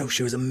 gosh.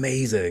 she was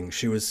amazing.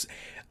 She was,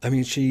 I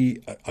mean,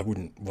 I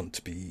wouldn't want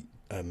to be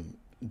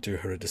do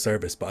her a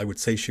disservice, but I would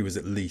say she was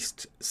at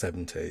least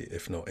 70,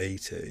 if not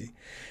 80.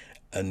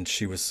 And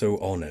she was so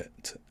on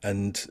it.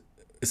 And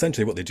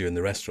essentially what they do in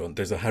the restaurant,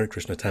 there's a Hare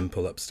Krishna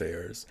temple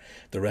upstairs.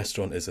 The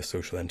restaurant is a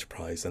social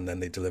enterprise, and then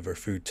they deliver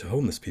food to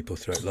homeless people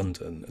throughout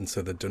London. And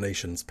so the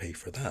donations pay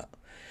for that.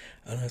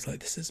 And I was like,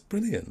 this is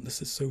brilliant.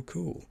 This is so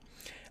cool.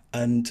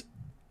 And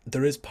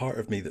there is part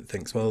of me that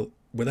thinks, well,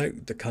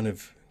 without the kind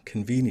of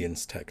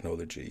convenience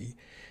technology,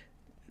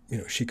 you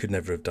know, she could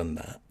never have done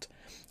that.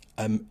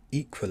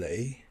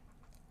 Equally,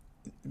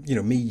 you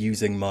know, me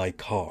using my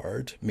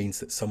card means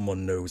that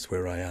someone knows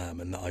where I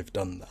am and that I've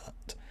done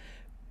that.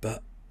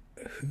 But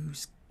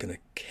who's going to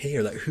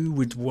care? Like, who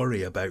would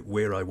worry about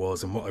where I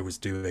was and what I was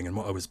doing and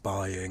what I was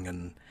buying?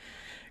 And,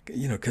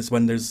 you know, because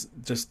when there's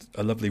just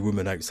a lovely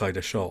woman outside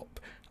a shop,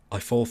 I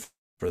fall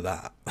for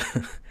that.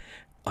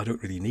 I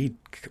don't really need,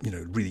 you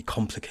know, really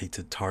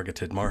complicated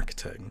targeted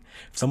marketing.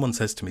 If someone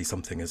says to me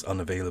something is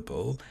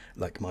unavailable,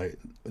 like my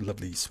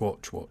lovely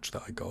Swatch watch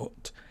that I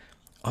got,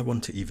 I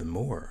want it even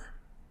more.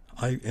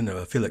 I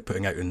feel like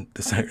putting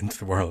this out into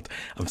the world,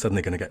 I'm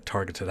suddenly going to get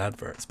targeted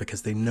adverts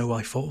because they know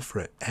I fall for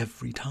it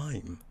every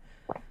time.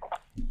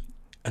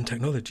 And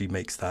technology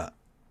makes that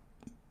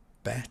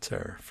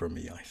better for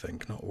me, I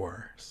think, not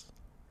worse.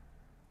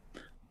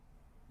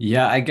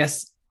 Yeah, I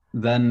guess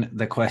then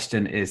the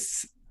question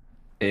is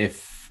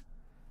if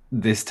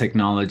this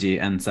technology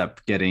ends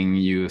up getting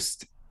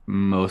used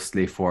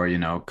mostly for, you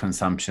know,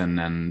 consumption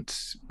and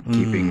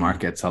keeping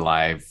markets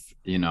alive,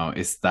 you know,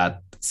 is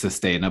that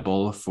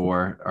sustainable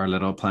for our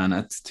little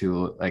planet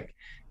to like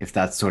if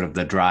that's sort of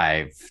the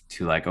drive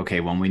to like, okay,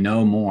 when we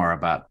know more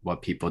about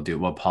what people do,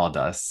 what Paul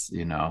does,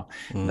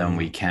 then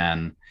we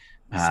can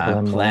Sell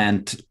them more.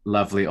 plant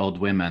lovely old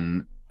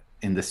women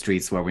in the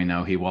streets where we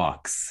know he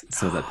walks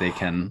so that they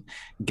can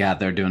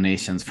gather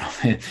donations from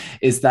it.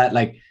 Is that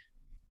like,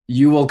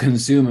 you will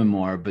consume him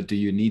more, but do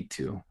you need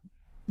to?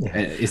 Yeah.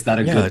 Is that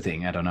a good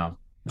thing? I don't know.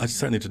 I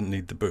certainly didn't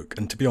need the book.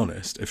 And to be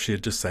honest, if she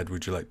had just said,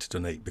 would you like to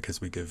donate because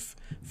we give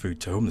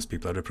food to homeless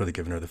people, I'd have probably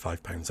given her the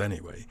 £5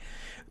 anyway.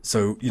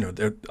 So,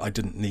 I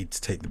didn't need to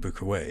take the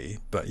book away.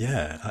 But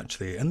yeah,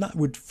 actually, and that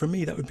would, for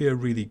me, that would be a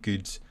really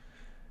good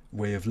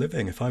way of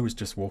living. If I was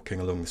just walking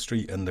along the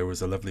street and there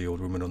was a lovely old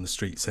woman on the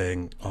street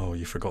saying, oh,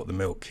 you forgot the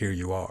milk, here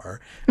you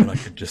are, and I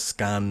could just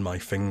scan my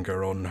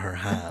finger on her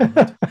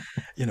hand,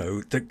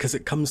 because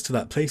it comes to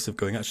that place of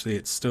going, actually,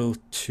 it's still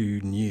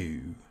too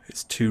new,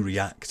 it's too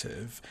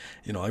reactive.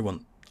 I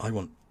want,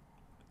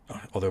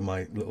 although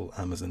my little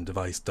Amazon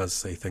device does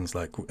say things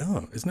like,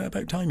 oh, isn't it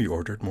about time you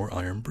ordered more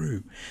Iron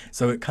Brew?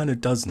 So it kind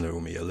of does know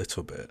me a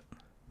little bit.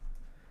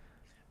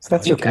 So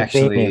that's your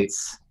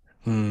convenience.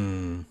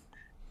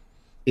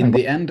 In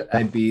the end,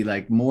 I'd be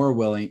like more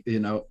willing,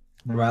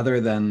 rather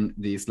than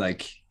these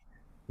like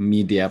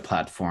media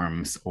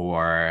platforms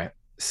or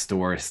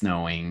stores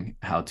knowing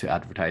how to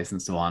advertise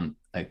and so on,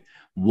 like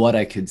what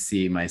I could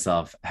see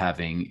myself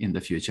having in the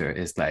future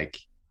is like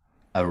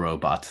a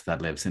robot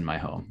that lives in my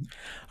home.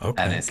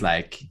 Okay. And it's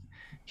like,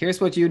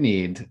 here's what you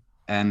need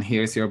and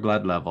here's your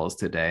blood levels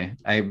today.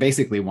 I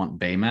basically want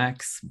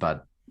Baymax,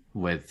 but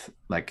with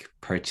like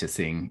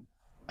purchasing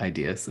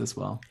ideas as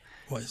well.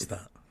 What is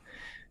that?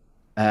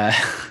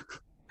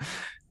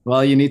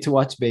 Well, you need to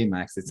watch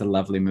Baymax. It's a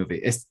lovely movie.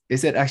 Is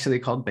it actually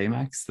called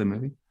Baymax, the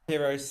movie?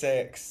 Hero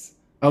 6.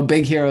 Oh,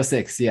 Big Hero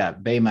 6. Yeah,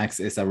 Baymax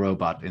is a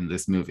robot in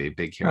this movie,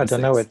 Big Hero 6. I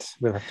don't know it.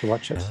 We'll have to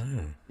watch it.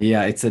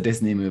 Yeah, it's a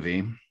Disney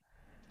movie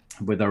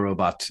with a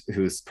robot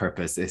whose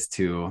purpose is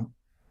to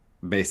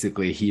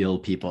basically heal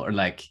people or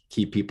like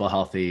keep people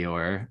healthy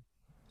or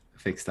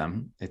fix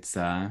them. It's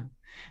I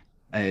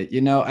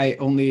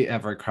only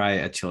ever cry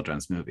at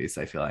children's movies,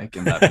 I feel like,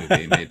 and that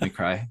movie made me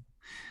cry.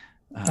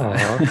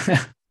 And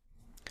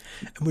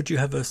would you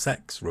have a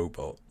sex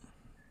robot?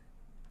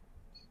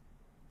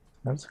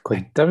 That was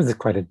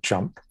quite a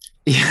jump.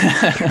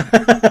 Yeah.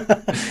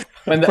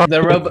 When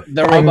the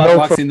robot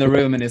walks in the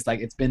room and it's like,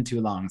 it's been too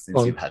long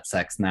since you've had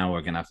sex. Now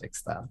we're gonna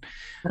fix that.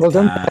 Well,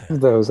 don't have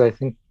those. I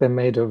think they're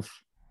made of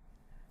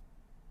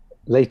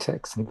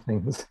latex and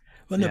things.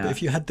 Well, no, but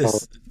if you had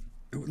this,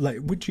 like,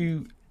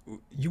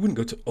 you wouldn't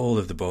go to all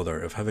of the bother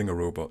of having a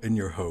robot in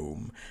your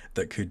home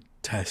that could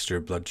test your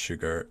blood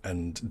sugar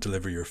and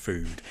deliver your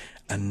food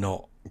and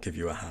not give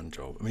you a hand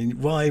job. I mean,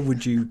 why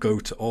would you go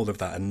to all of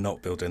that and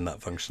not build in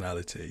that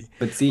functionality?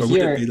 But see, or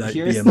would it be like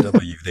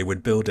BMW? They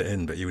would build it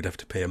in, but you would have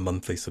to pay a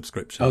monthly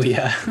subscription to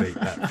activate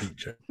that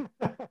feature.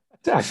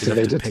 You'd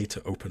have to pay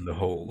to open the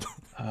hole.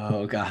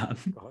 Oh God.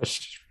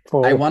 Gosh.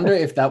 I wonder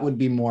if that would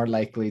be more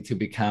likely to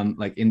become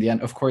like, in the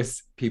end, of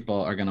course,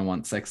 people are going to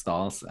want sex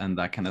dolls and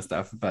that kind of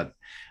stuff. But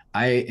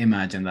I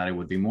imagine that it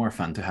would be more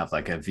fun to have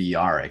like a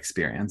VR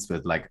experience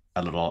with like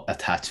a little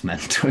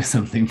attachment or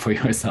something for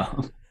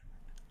yourself.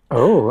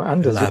 Oh,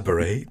 and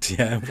elaborate.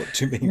 Yeah, what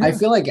do you mean? I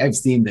feel like I've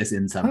seen this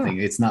in something.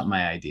 It's not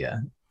my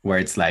idea, where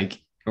it's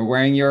like you're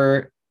wearing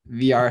your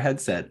VR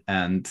headset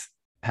and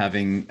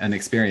having an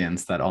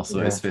experience that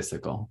also is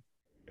physical.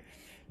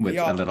 With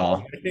a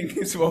little, I think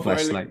it's what we're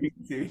looking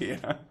to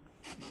here.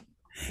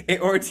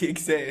 It already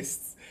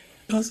exists.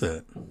 Does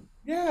it?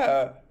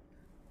 Yeah.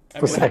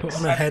 For sex. Put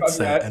on a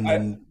headset and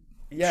then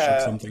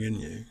shove something in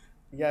you.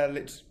 Yeah,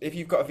 if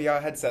you've got a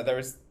VR headset, there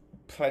is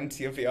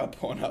plenty of VR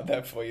porn out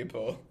there for you,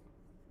 Paul.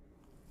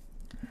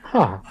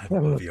 Huh. I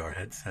have a VR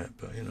headset,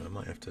 but I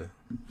might have to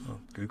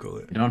Google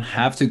it. You don't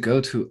have to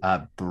go to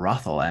a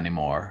brothel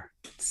anymore.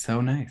 It's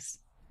so nice.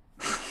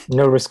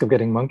 No risk of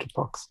getting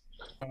monkeypox.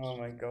 Oh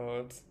my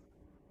God.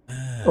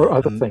 Or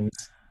other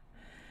things.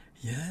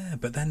 Yeah,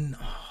 but then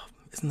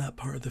isn't that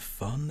part of the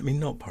fun? I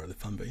mean, not part of the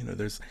fun, but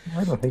there's.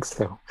 I don't think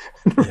so.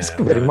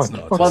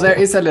 Well, there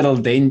is a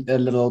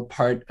little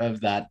part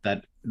of that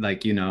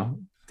like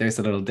there's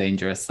a little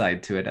dangerous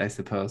side to it, I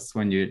suppose,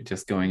 when you're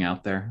just going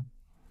out there.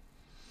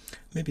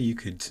 Maybe you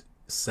could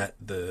set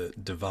the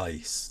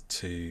device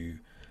to,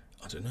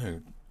 I don't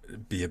know,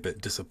 be a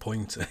bit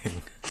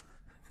disappointing,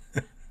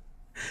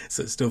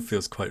 so it still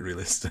feels quite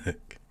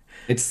realistic.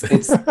 It's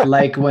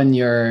like when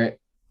you're,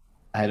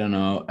 I don't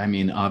know, I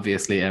mean,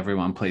 obviously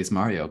everyone plays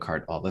Mario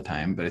Kart all the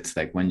time, but it's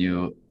like when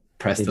you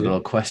press the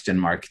little question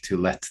mark to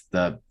let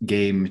the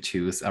game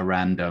choose a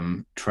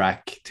random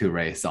track to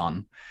race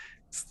on.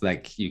 It's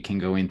like you can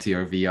go into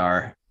your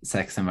VR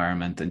sex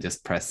environment and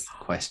just press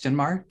question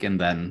mark, and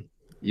then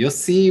you'll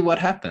see what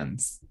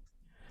happens.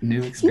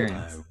 New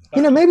experience.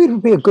 Maybe it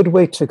would be a good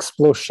way to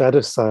explore shadow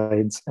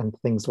sides and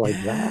things like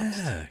that.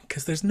 Yeah,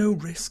 because there's no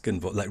risk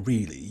involved. Like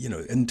really,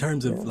 in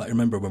terms of like,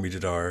 remember when we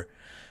did our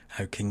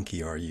 "How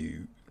kinky are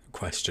you?"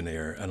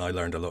 questionnaire, and I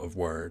learned a lot of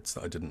words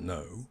that I didn't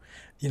know.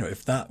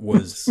 If that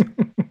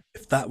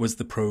that was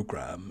the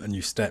program and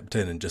you stepped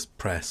in and just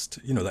pressed,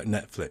 like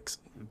Netflix,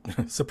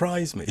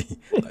 surprise me,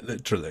 like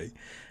literally,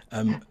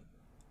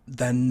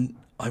 then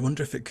I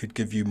wonder if it could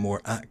give you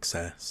more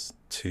access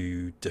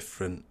to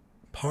different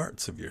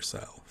parts of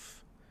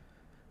yourself.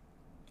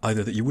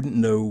 Either that you wouldn't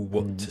know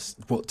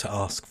what to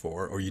ask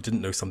for, or you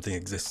didn't know something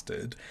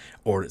existed,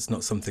 or it's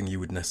not something you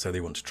would necessarily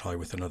want to try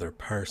with another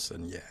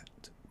person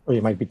yet. Or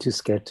you might be too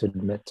scared to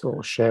admit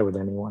or share with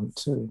anyone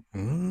too.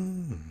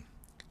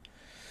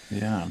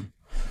 Yeah.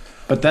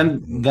 But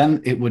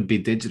then it would be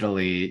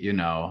digitally,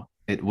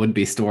 it would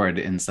be stored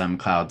in some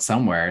cloud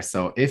somewhere.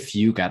 So if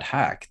you got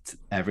hacked,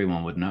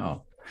 everyone would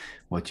know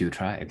what you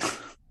tried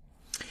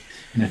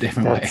in a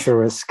different way. That's a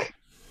risk.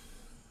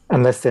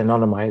 Unless they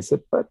anonymize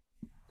it, but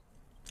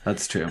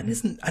that's true.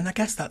 And I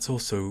guess that's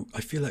also,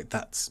 I feel like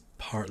that's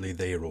partly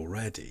there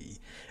already.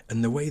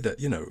 And the way that,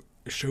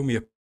 show me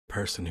a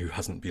person who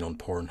hasn't been on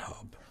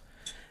Pornhub.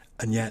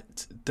 And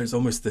yet there's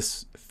almost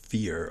this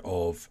fear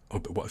of,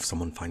 but what if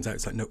someone finds out?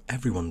 It's like, no,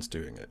 everyone's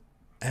doing it.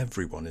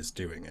 Everyone is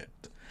doing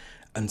it.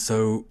 And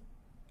so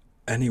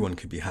anyone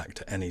could be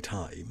hacked at any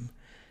time.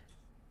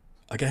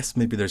 I guess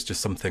maybe there's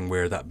just something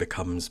where that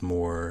becomes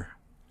more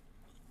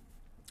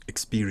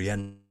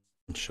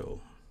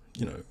experiential.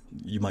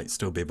 You might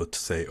still be able to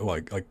say, oh, I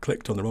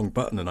clicked on the wrong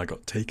button and I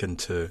got taken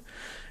to,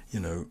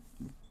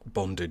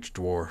 bondage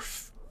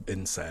dwarf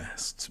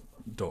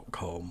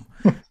incest.com.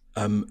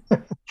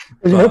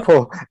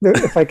 Paul,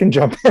 if I can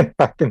jump in,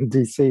 back in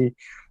DC,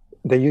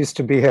 there used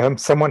to be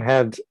someone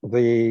had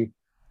the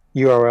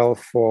URL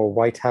for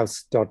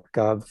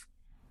whitehouse.gov,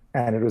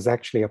 and it was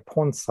actually a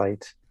porn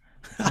site.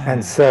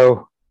 And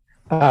so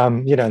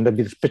and there'd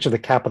be this picture of the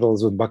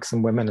Capitals with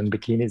buxom women and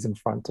bikinis in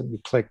front, and you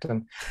clicked,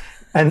 and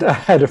I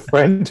had a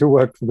friend who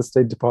worked for the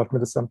State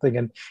Department or something,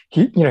 and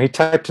he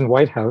typed in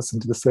White House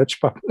into the search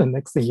button, and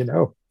next thing you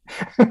know,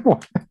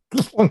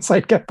 one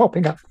site kept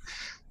popping up.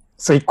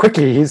 So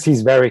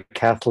he's very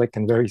Catholic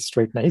and very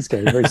straight. Now he's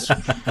gay,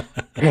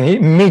 and he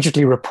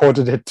immediately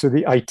reported it to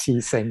the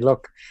IT, saying,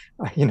 "Look,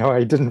 I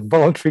didn't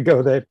voluntarily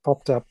go there. It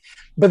popped up,"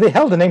 but they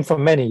held the name for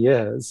many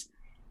years.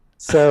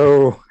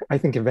 So I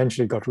think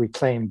eventually got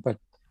reclaimed. But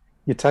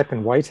you type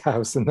in White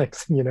House, and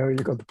next thing you know, you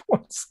got the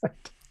porn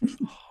site.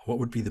 What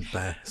would be the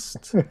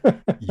best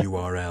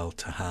URL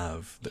to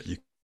have that you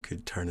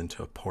could turn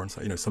into a porn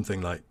site? Something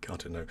like, I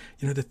don't know,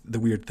 the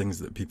weird things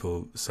that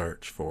people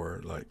search for,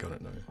 like, I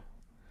don't know,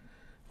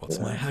 what's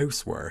my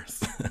house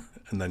worth?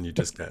 And then you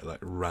just get like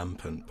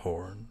rampant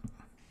porn.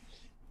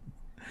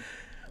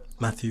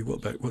 Matthew,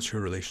 what's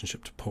your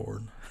relationship to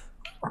porn?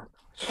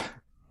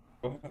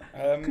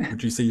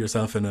 Would you see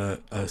yourself in a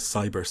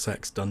cyber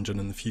sex dungeon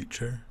in the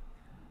future?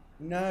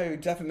 No,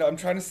 definitely not. I'm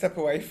trying to step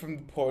away from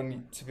the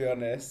porn, to be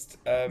honest.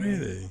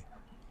 Really?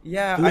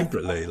 Yeah.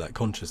 Deliberately, like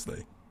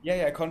consciously?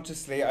 Yeah,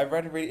 consciously. I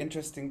read a really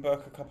interesting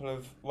book it's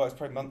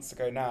probably months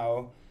ago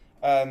now,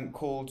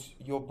 called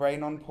Your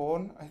Brain on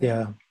Porn, I think.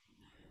 Yeah.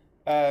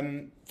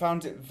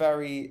 Found it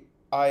very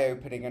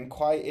eye-opening and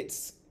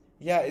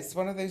it's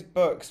one of those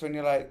books when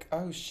you're like,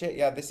 oh shit,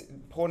 yeah, this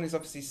porn is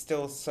obviously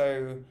still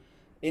so,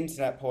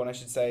 internet porn, I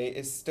should say,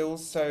 is still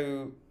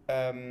so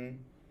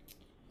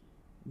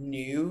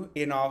new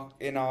in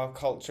our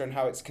culture and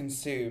how it's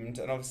consumed,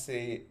 and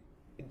obviously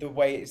the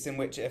ways in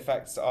which it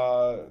affects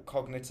our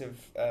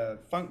cognitive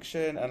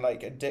function and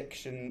like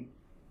addiction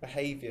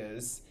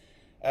behaviors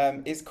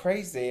is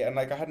crazy, and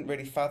like I hadn't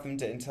really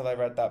fathomed it until I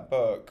read that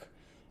book.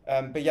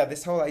 But yeah,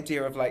 this whole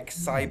idea of like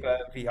cyber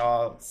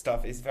VR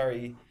stuff is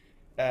very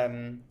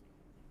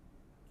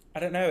I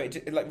don't know,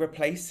 it like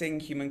replacing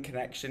human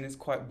connection is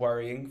quite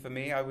worrying for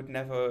me. I would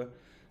never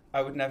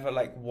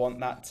like want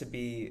that to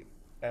be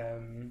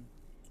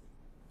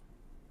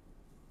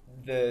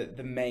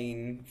the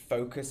main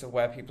focus of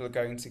where people are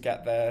going to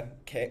get their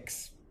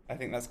kicks. I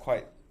think that's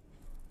quite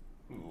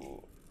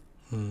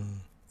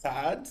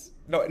sad.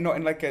 Not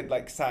in like a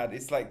like sad.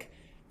 It's like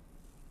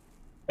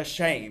a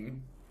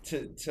shame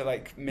to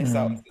like miss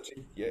out on such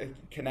a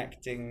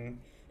connecting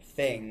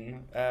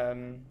thing.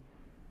 And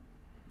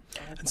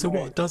so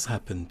what does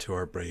happen to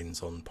our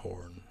brains on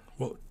porn?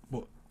 What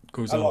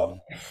goes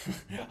on?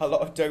 A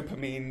lot of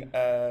dopamine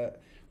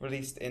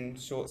released in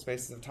short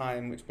spaces of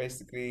time, which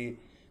basically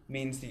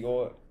means that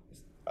your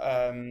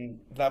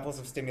levels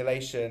of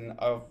stimulation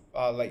are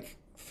like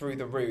through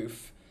the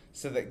roof,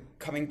 so that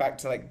coming back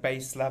to like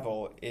base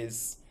level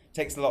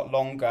takes a lot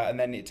longer, and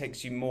then it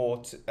takes you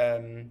more to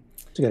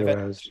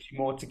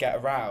get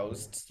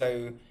aroused.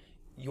 So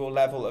your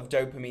level of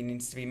dopamine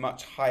needs to be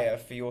much higher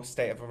for your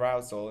state of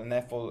arousal, and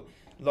therefore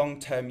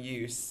long-term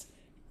use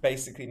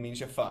basically means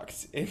you're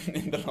fucked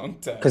in the long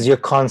term. Because you're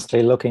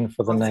constantly looking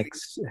for the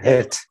next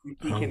hit.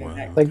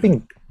 Like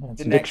being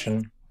addiction.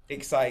 Next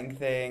exciting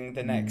thing,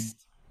 the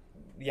next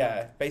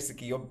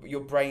basically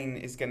your brain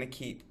is going to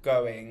keep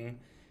going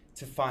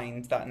to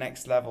find that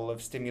next level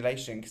of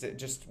stimulation, because it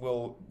just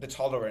will, the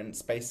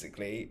tolerance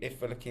basically,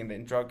 if we're looking at it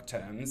in drug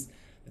terms,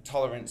 the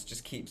tolerance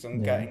just keeps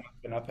on getting up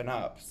and up and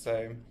up.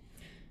 So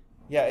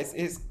yeah,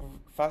 it's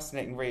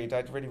fascinating read.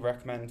 I'd really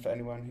recommend for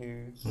anyone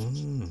who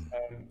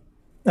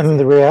And then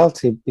the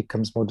reality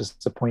becomes more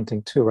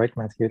disappointing too, right,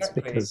 Matthew? It's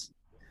Exactly. because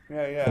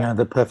Yeah.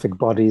 the perfect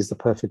body is the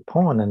perfect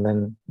porn, and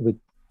then we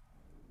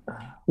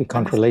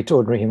can't this- relate to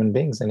ordinary human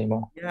beings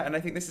anymore. Yeah, and I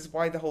think this is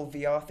why the whole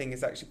VR thing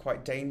is actually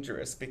quite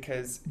dangerous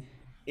because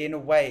in a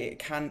way it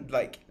can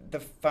like the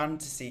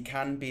fantasy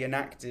can be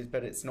enacted,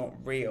 but it's not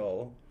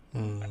real.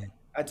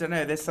 I don't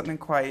know, there's something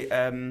quite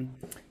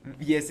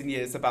years and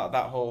years about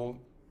that whole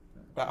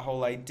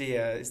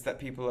idea is that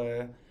people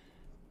are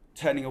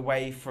turning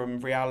away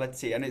from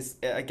reality. And it's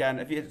again,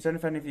 if you I don't know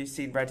if any of you've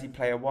seen Ready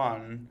Player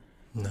One,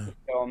 No.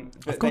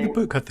 but I've got they the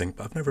book, I think,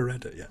 but I've never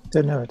read it yet.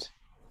 Don't know it.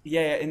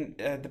 yeah, in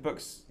the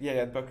books,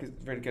 the book is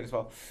really good as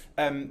well.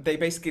 They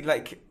basically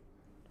like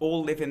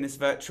all live in this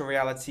virtual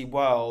reality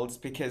world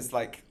because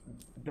like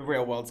the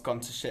real world's gone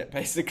to shit.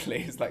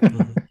 Basically, it's like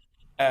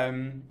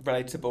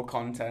relatable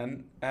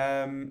content.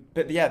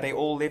 But yeah, they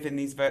all live in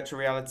these virtual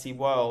reality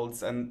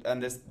worlds, and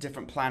there's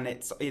different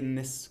planets in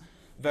this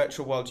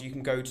virtual world you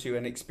can go to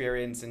and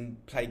experience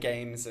and play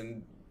games,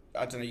 and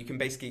I don't know, you can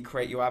basically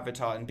create your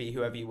avatar and be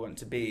whoever you want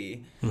to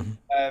be.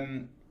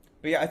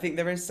 But yeah, I think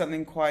there is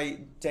something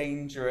quite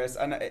dangerous,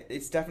 and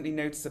it's definitely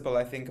noticeable,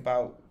 I think,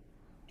 about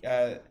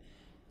uh,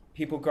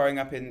 people growing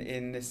up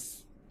in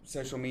this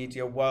social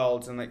media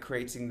world and like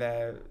creating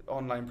their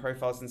online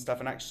profiles and stuff,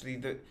 and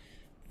actually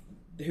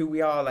who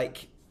we are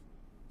like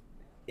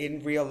in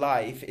real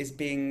life is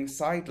being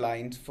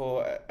sidelined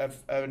for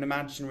an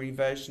imaginary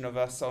version of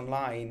us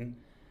online.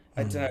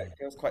 I don't know, it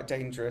feels quite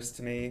dangerous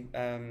to me.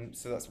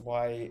 So that's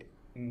why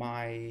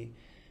my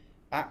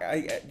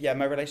yeah,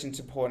 my relation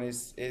to porn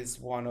is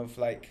one of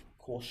like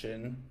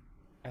caution,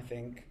 I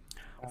think.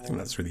 I think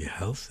that's really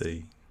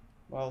healthy.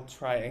 Well,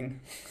 trying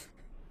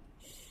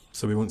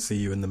So we won't see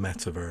you in the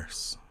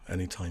metaverse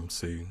anytime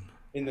soon.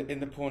 in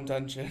the porn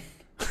dungeon.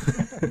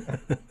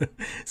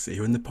 See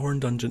you in the porn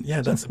dungeon.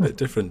 Yeah, that's a bit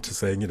different to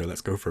saying,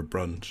 let's go for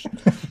brunch.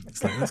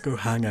 It's like, let's go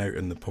hang out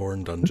in the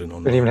porn dungeon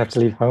Don't even online. have to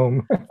leave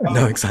home.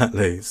 No,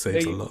 exactly. It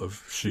saves a You- lot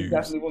of You shoes.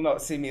 definitely will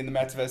not see me in the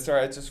metaverse.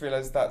 Sorry, I just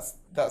realized that's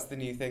the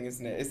new thing,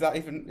 isn't it? Is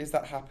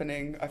that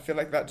happening? I feel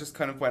like that just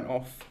kind of went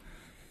off.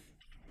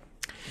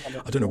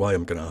 I don't know why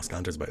I'm going to ask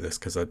Anders about this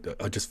because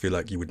I just feel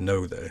like you would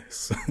know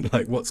this.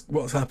 Like,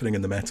 what's happening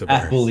in the metaverse?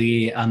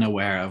 Happily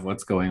unaware of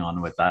what's going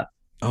on with that.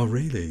 Oh,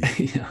 really?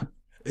 Yeah.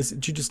 Do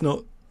you just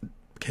not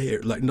care,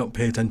 like not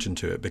pay attention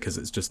to it because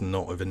it's just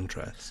not of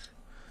interest?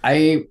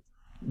 I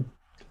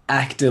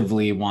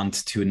actively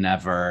want to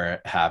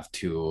never have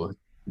to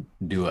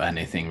do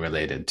anything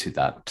related to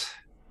that.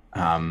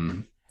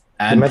 And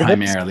metaverse?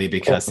 primarily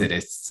because it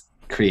is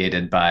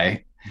created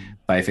by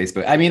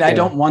Facebook. I mean, I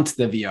don't want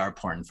the VR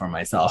porn for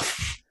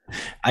myself.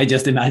 I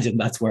just imagine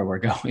that's where we're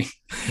going.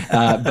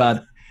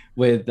 But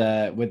with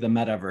the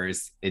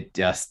metaverse, it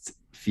just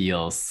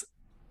feels.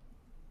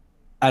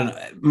 I don't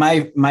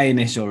know, my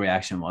initial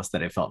reaction was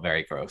that it felt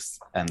very gross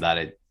and that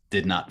it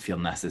did not feel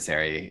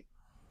necessary,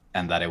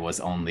 and that it was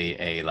only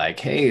a like,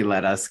 hey,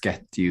 let us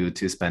get you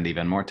to spend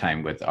even more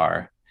time with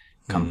our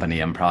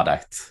company and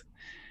product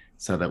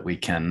so that we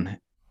can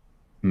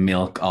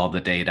milk all the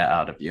data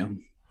out of you.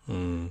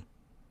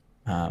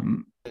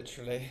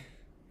 Literally.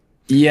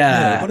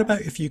 Yeah. What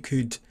about if you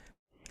could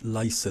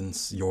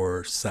license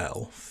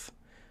yourself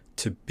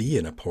to be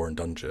in a porn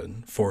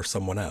dungeon for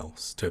someone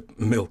else to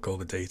milk all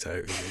the data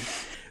out of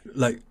you?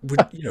 Like,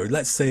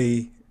 let's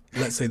say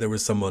there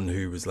was someone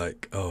who was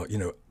like, oh,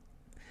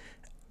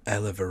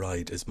 Ella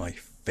Veride is my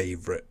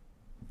favorite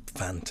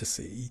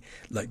fantasy.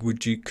 Like,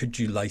 could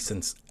you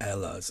license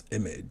Ella's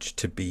image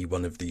to be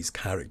one of these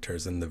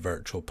characters in the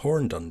virtual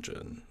porn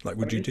dungeon? Like,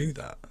 would you do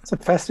that? It's a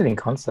fascinating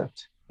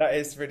concept. That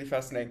is really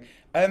fascinating.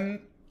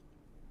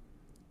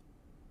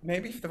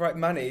 Maybe for the right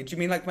money. Do you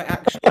mean like my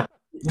actual?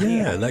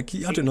 Yeah, like,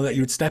 I don't know, that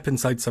you would step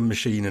inside some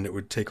machine and it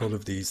would take all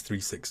of these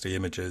 360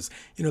 images,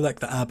 like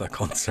the ABBA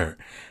concert.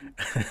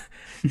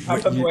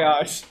 ABBA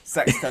Voyage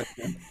sex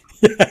dungeon.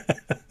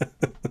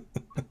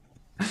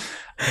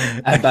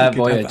 ABBA You could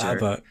Voyager. have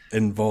ABBA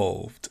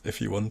involved if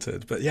you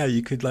wanted. But yeah,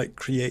 you could like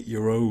create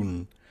your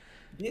own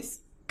Yes.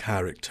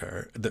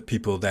 character that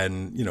people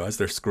then, as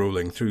they're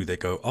scrolling through, they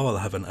go, oh, I'll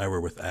have an hour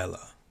with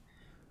Ella.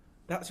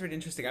 That's really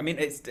interesting. I mean,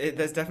 there's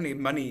definitely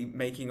money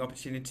making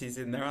opportunities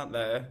in there, aren't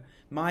there?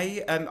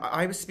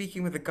 I was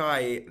speaking with a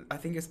guy, I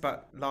think it's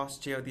about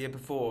last year or the year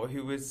before,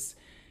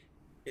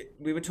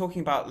 we were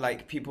talking about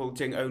like people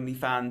doing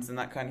OnlyFans and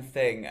that kind of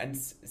thing, and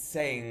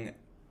saying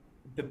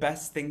the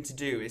best thing to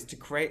do is to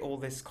create all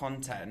this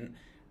content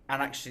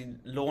and actually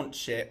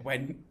launch it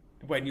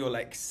when you're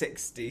like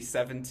 60,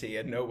 70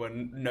 and no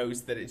one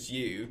knows that it's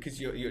you because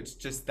you're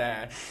just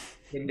there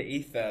in the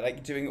ether,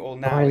 like doing it all Oh,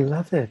 now. I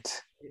love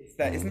it. It's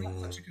there. Isn't that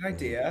such a good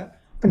idea?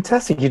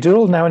 Fantastic. You do it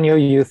all now in your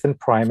youth and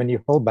prime, and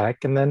you hold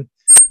back, and then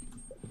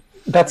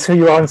that's who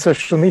you are on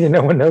social media.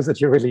 No one knows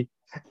that you're really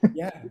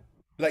Yeah.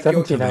 Like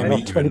 70 you're, now, They not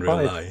meet you in real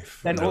 25. life.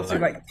 then They're also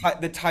like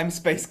the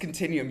time-space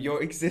continuum,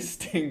 you're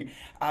existing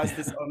as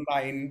this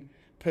online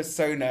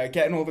persona,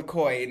 getting all the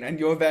coin, and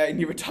you're there in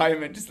your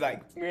retirement just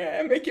like,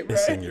 yeah, make it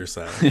missing red.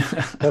 yourself.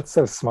 That's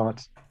so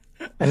smart.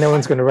 and no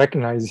one's going to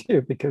recognize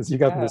you because you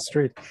got in the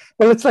street.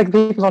 Well, it's like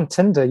people on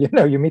Tinder,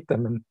 you meet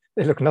them and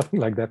they look nothing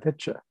like their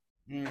picture.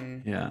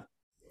 Yeah.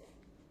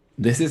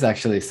 This is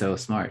actually so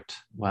smart.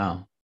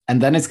 Wow.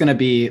 And then it's going to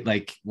be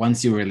like,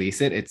 once you release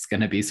it, it's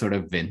going to be sort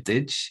of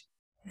vintage.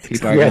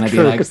 People are going to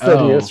be like,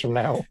 30 years from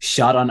now.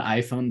 Shot on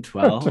iPhone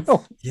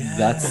 12. Yeah.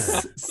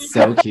 That's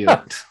so cute.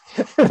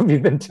 It'll be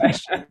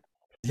vintage.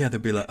 Yeah,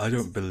 they'll be like, I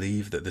don't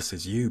believe that this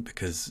is you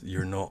because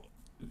you're not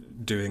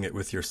doing it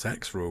with your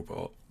sex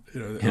robot.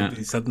 It'll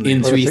be suddenly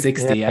in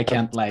 360. I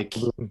can't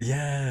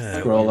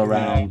scroll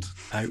around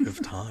out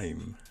of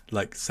time,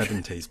 like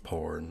 70s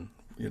porn.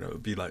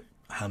 It'd be like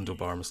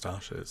handlebar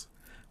moustaches.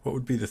 What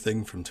would be the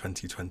thing from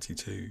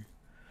 2022?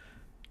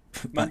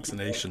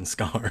 Vaccination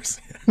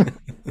scars.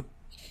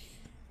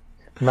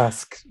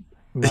 Mask.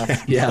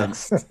 Yeah,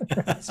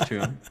 that's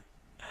true.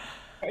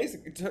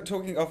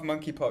 Talking of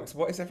monkeypox,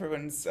 what is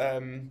everyone's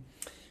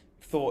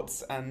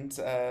thoughts and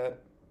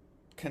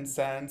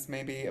concerns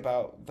maybe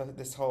about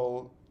this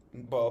whole,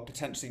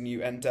 potentially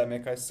new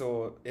endemic I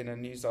saw in a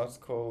news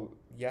article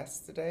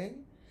yesterday?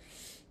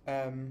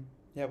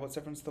 What's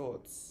everyone's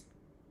thoughts?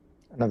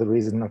 Another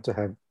reason not to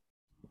have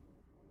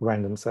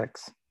random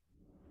sex,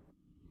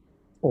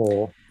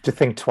 or to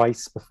think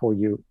twice before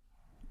you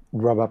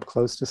rub up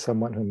close to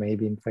someone who may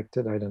be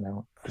infected. I don't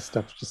know. This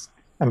stuff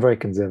I'm very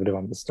conservative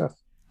on this stuff.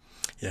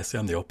 Yeah, see,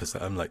 I'm the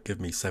opposite. I'm like, give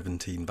me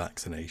 17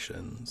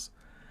 vaccinations.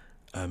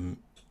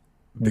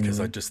 Because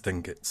I just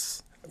think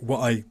it's what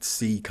I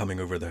see coming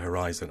over the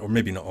horizon, or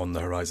maybe not on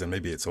the horizon,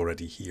 maybe it's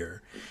already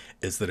here,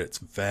 is that it's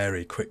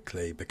very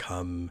quickly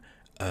become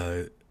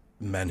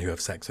men who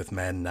have sex with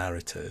men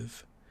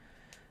narrative,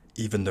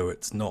 even though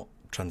it's not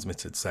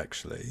transmitted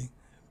sexually.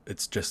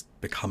 It's just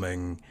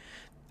becoming,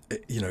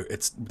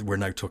 we're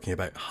now talking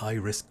about high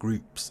risk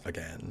groups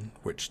again,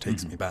 which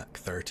takes me back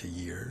 30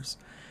 years.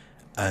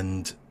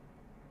 And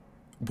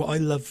what I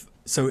love,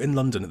 so in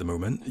London at the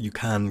moment, you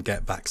can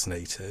get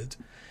vaccinated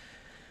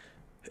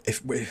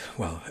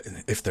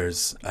if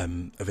there's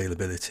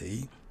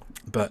availability,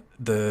 but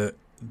the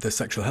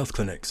sexual health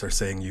clinics are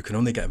saying you can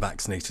only get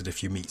vaccinated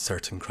if you meet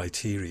certain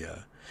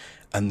criteria.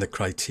 And the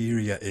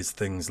criteria is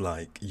things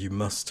like you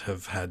must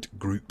have had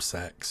group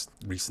sex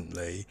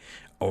recently,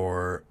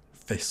 or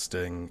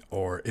fisting,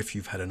 or if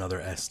you've had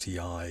another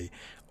STI,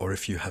 or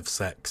if you have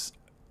sex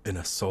in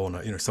a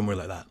sauna, somewhere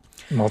like that.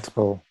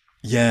 Multiple.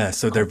 Yeah,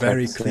 so they're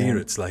very clear.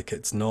 It's like,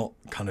 it's not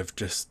kind of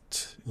just,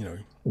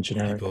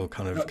 generic. People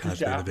kind of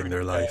casually living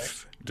their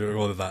life, doing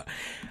all of that.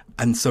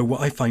 And so what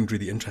I find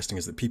really interesting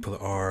is that people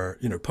are,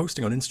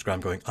 posting on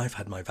Instagram going, I've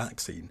had my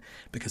vaccine,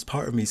 because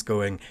part of me's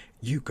going,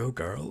 you go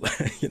girl.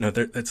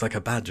 It's like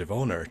a badge of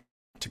honor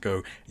to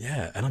go,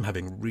 yeah, and I'm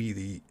having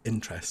really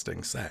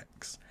interesting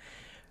sex.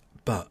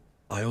 But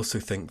I also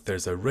think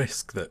there's a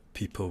risk that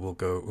people will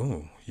go,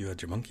 oh, you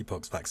had your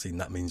monkeypox vaccine,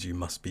 that means you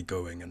must be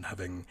going and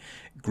having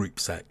group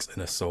sex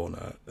in a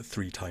sauna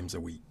 3 times a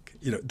week.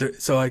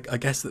 So I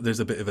guess that there's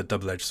a bit of a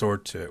double-edged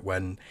sword to it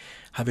when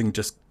having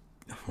just,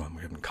 we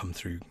haven't come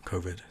through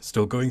COVID,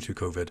 still going through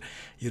COVID,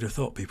 you'd have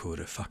thought people would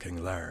have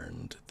fucking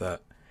learned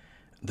that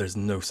there's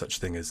no such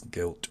thing as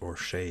guilt or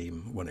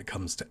shame when it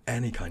comes to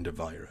any kind of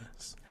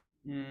virus.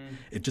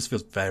 It just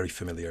feels very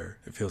familiar.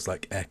 It feels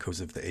like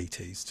echoes of the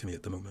 80s to me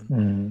at the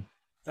moment.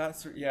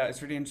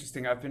 It's really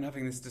interesting. I've been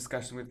having this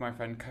discussion with my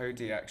friend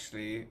Cody,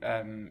 actually,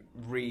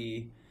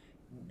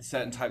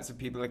 certain types of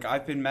people. Like,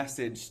 I've been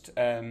messaged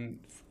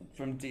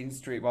from Dean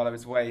Street while I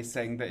was away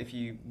saying that if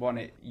you want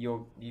it,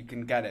 you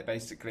can get it,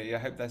 basically. I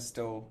hope they're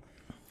still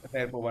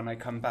available when I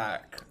come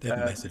back. They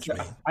haven't messaged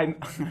me.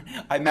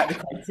 I met the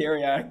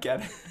criteria, I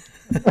get it.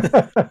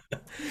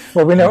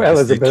 Well, we know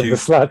Ella's a bit of a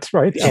slut,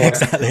 right? Yeah,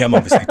 exactly. I'm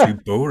obviously too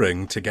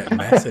boring to get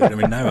messaged. I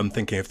mean, now I'm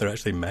thinking, if they're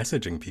actually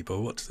messaging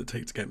people, what does it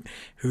take to get,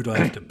 who do I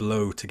have to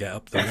blow to get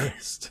up the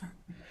list?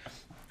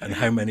 And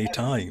how many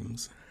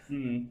times?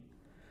 I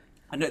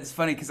know, it's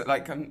funny because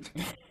I'm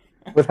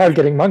without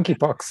getting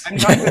monkeypox.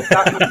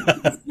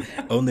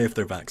 Only if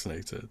they're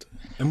vaccinated.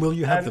 And will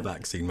you have the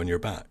vaccine when you're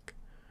back?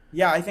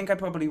 Yeah, I think I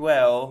probably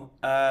will.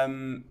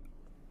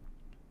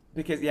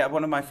 Because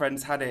one of my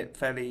friends had it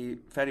fairly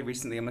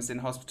recently and was in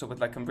hospital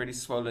with like a really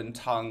swollen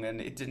tongue,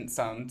 and it didn't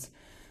sound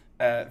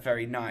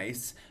very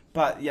nice.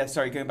 But yeah,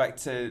 sorry, going back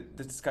to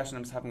the discussion I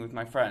was having with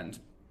my friend.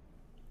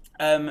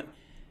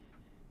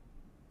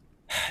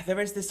 There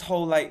is this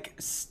whole like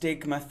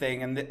stigma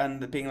thing,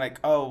 and the being like,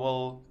 oh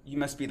well, you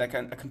must be like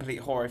a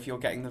complete whore if you're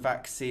getting the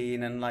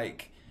vaccine, and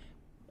like,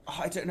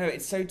 I don't know,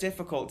 it's so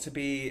difficult to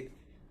be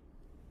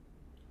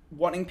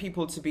wanting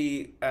people to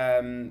be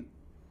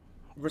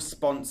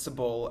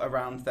responsible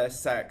around their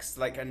sex,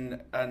 like,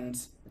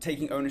 and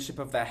taking ownership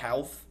of their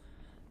health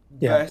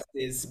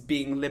versus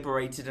being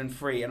liberated and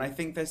free. And I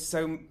think there's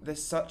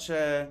such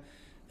a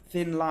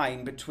thin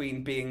line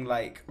between being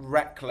like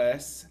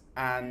reckless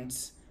and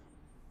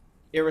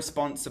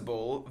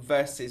irresponsible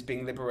versus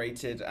being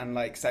liberated and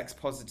like sex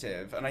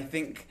positive. And I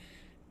think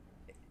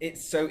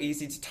it's so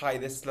easy to tie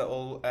this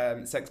little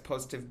sex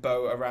positive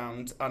bow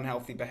around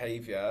unhealthy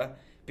behavior,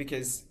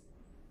 because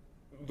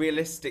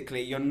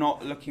realistically, you're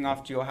not looking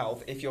after your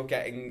health if you're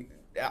getting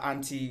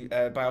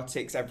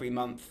antibiotics every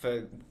month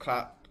for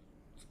clap,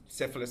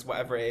 syphilis,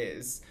 whatever it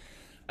is.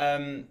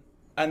 And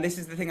this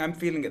is the thing I'm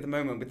feeling at the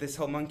moment with this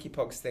whole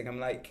monkeypox thing. I'm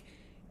like,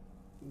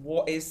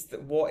 what is the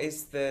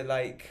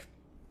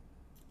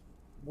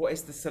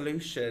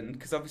solution?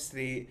 Because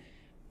obviously,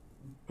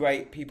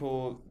 great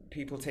people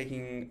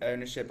taking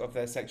ownership of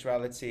their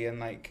sexuality and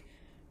like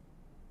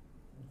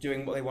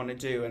doing what they want to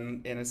do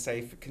and in a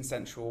safe,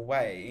 consensual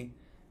way.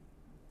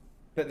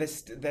 But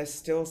there's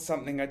still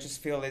something I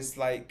just feel is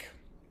like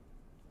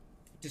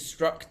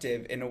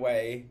destructive in a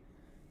way,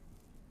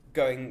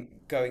 going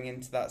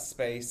into that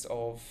space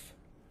of,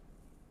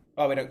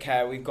 oh, we don't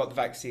care, we've got the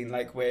vaccine,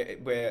 like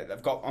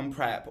I've got on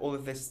PrEP, all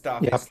of this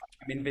stuff. Yep. It's like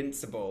I'm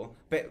invincible,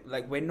 but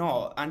like we're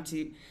not.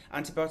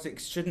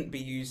 Antibiotics shouldn't be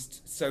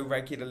used so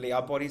regularly.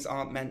 Our bodies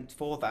aren't meant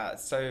for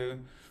that. So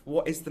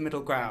what is the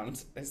middle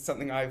ground? It's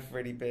something I've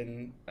really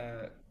been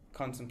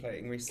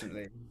contemplating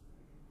recently.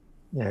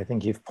 Yeah, I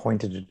think you've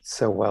pointed it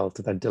so well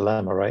to that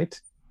dilemma, right?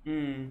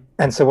 Mm.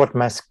 And so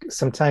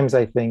sometimes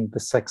I think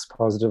the sex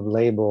positive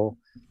label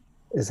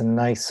is a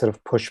nice sort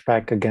of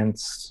pushback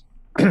against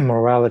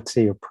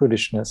morality or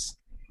prudishness.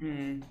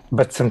 Mm.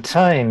 But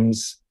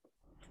sometimes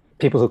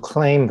people who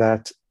claim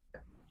that,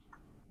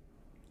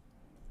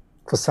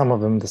 for some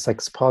of them, the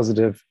sex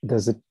positive,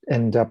 does it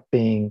end up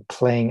being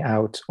playing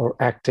out or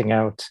acting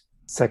out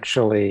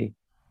sexually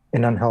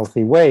in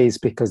unhealthy ways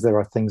because there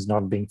are things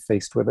not being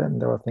faced within,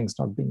 there are things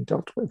not being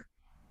dealt with.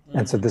 Mm.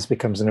 And so this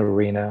becomes an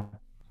arena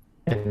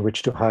in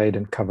which to hide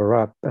and cover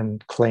up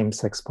and claim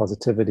sex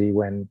positivity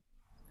when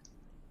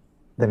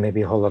there may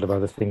be a whole lot of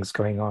other things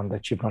going on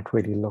that you've not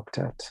really looked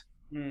at.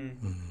 Mm.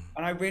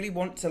 And I really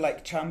want to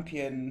like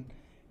champion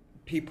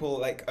people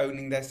like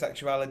owning their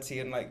sexuality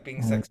and like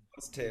being sex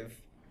positive,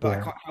 but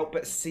I can't help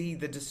but see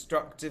the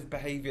destructive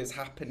behaviors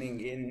happening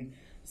in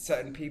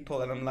certain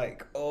people, and I'm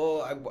like,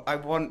 oh, I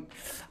want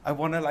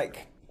to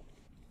like,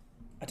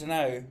 I don't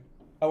know,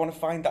 I want to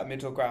find that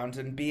middle ground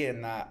and be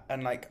in that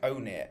and like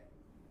own it,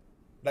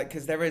 like,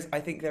 because I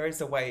think there is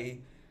a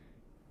way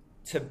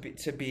to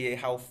be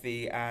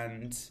healthy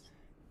and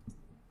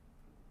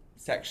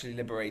sexually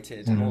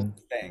liberated and all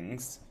these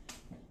things.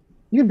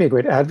 You'd be a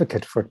great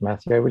advocate for it,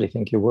 Matthew. I really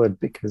think you would,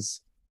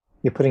 because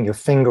you're putting your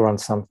finger on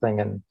something,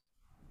 and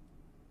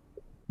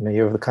you know,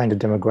 you're the kind of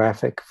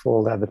demographic for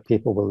all that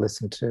people will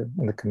listen to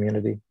in the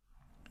community.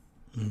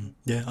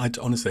 Yeah, I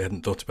honestly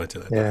hadn't thought about it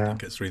like that. I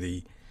think it's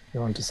really...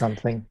 You're onto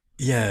something.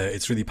 Yeah,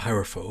 it's really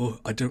powerful.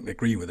 I don't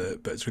agree with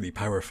it, but it's really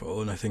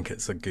powerful, and I think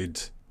it's a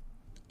good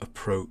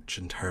approach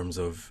in terms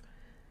of...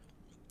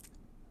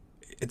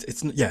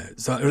 It's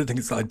so I don't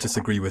think I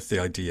disagree with the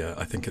idea.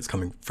 I think it's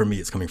coming from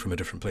a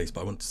different place,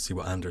 but I want to see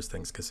what Anders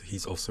thinks, because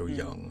he's also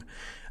young,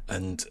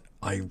 and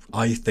I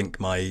think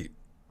my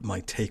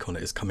take on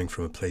it is coming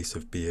from a place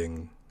of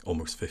being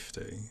almost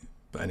 50.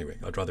 But anyway,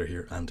 I'd rather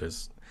hear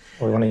Anders.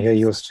 Well, I want to hear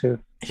yours too.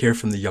 Hear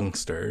from the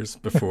youngsters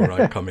before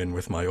I come in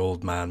with my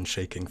old man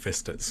shaking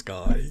fist at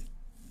sky.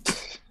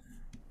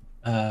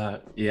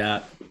 No,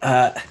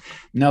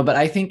 but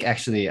I think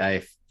actually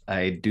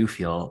I do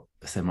feel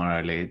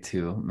similarly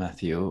to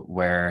Matthew,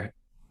 where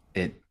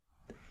it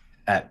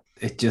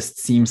just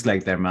seems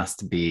like there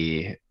must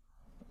be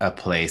a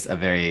place, a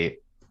very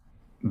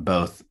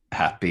both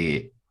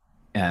happy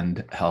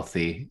and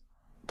healthy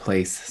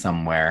place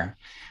somewhere.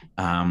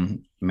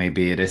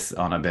 Maybe it is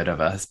on a bit of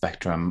a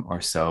spectrum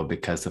or so,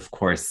 because of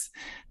course,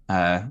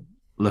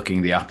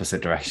 looking the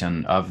opposite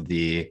direction of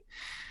the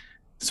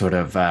sort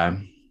of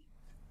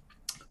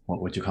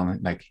what would you call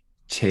it, like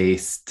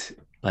chaste,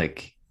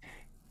 like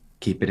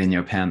keep it in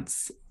your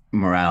pants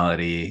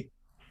morality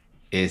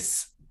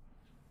is,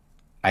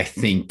 I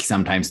think,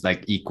 sometimes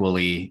like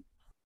equally,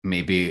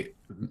 maybe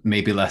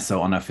less so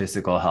on a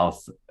physical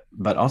health,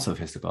 but also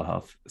physical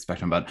health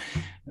spectrum, but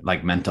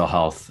like mental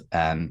health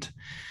and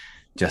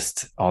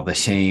just all the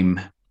shame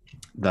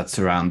that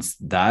surrounds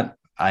that,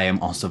 I am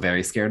also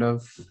very scared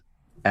of,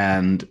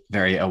 and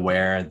very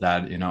aware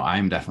that, you know,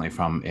 I'm definitely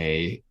from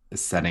a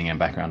setting and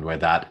background where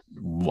that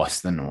was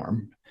the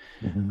norm.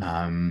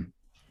 And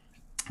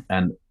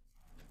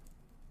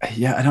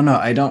yeah, I don't know.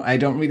 I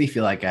don't really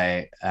feel like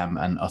I am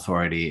an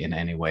authority in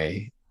any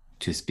way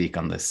to speak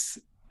on this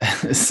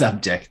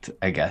subject,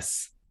 I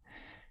guess.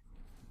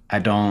 I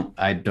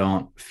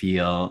don't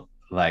feel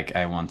like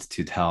I want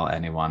to tell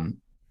anyone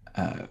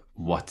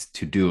what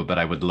to do, but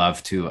I would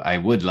love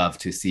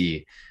to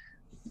see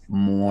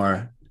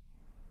more,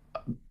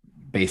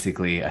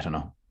 basically, I don't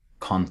know,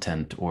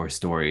 content or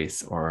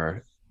stories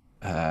or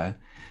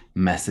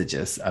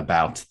messages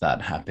about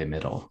that happy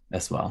middle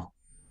as well.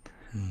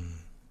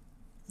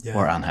 Yeah.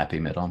 Or unhappy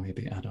middle,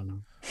 maybe, I don't know.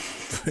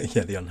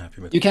 Yeah, the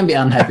unhappy middle. You can be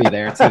unhappy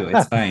there too,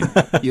 it's fine.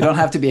 You don't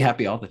have to be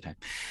happy all the time.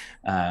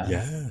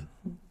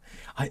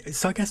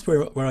 So I guess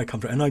where I come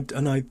from,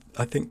 and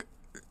I think,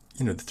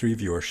 you know, the three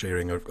of you are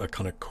sharing a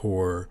kind of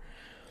core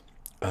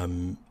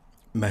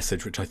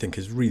message, which I think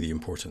is really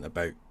important,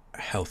 about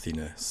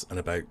healthiness and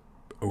about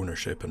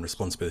ownership and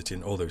responsibility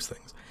and all those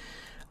things.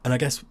 And I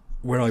guess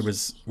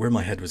where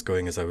my head was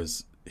going as I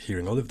was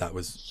hearing all of that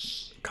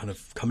was kind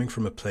of coming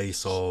from a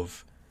place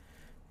of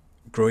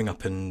growing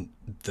up in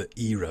the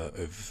era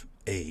of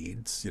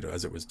AIDS,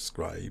 as it was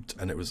described,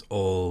 and it was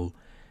all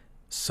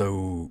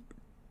so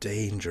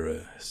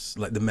dangerous.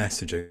 Like the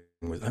messaging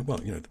was, well,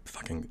 the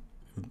fucking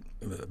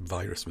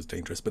virus was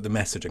dangerous, but the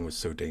messaging was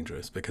so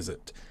dangerous because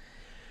it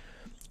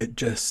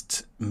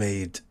just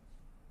made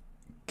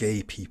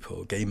gay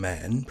people, gay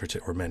men,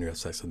 or men who have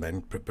sex with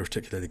men,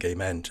 particularly gay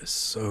men, just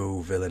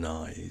so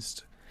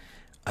villainized.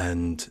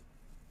 And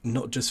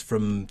not just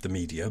from the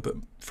media, but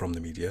from the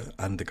media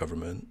and the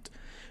government,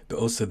 but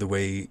also the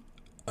way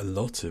a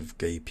lot of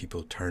gay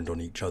people turned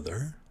on each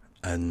other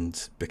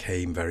and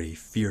became very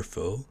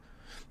fearful.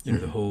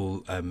 The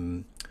whole,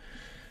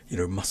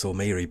 Muscle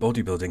Mary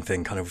bodybuilding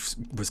thing kind of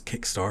was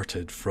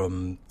kick-started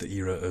from the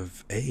era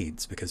of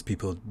AIDS because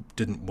people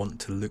didn't want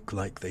to look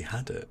like they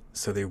had it.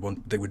 So they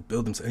would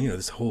build themselves,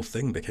 this whole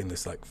thing became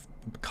this like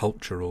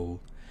cultural,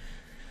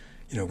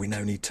 we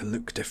now need to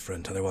look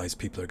different, otherwise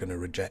people are going to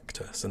reject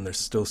us. And there's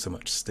still so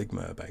much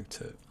stigma about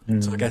it.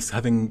 So I guess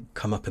having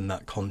come up in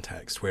that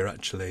context where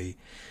actually,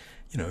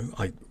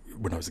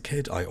 when I was a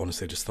kid, I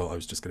honestly just thought I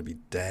was just going to be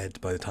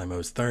dead by the time I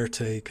was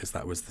 30 because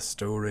that was the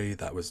story,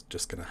 that was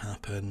just going to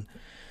happen.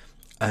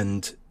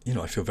 And,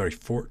 I feel very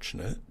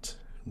fortunate,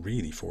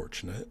 really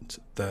fortunate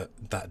that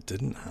that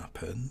didn't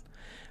happen.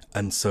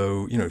 And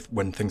so,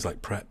 when things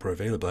like PrEP were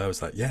available, I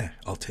was like, yeah,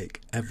 I'll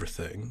take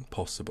everything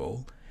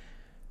possible.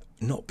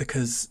 Not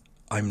because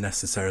I'm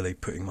necessarily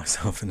putting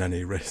myself in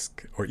any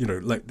risk or,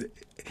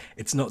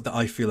 it's not that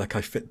I feel like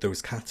I fit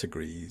those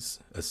categories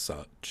as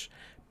such,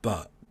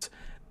 but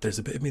there's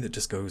a bit of me that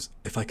just goes,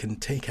 if I can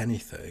take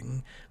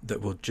anything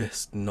that will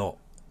just not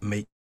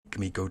make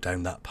me go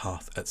down that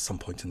path at some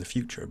point in the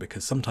future,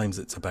 because sometimes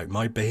it's about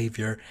my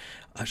behavior,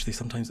 actually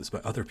sometimes it's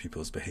about other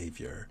people's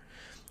behavior.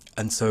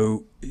 And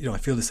so, I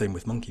feel the same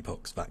with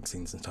monkeypox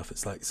vaccines and stuff.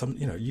 It's like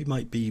you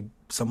might be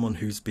someone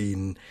who's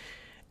been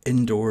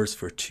indoors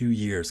for 2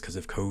 years because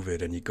of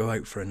COVID, and you go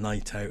out for a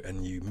night out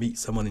and you meet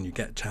someone and you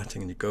get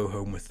chatting and you go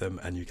home with them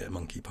and you get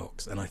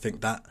monkeypox. And I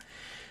think that,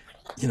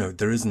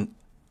 there isn't,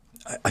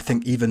 I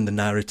think even the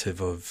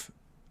narrative of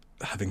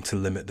having to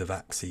limit the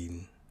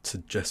vaccine to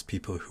just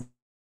people who are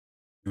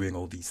doing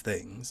all these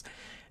things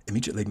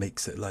immediately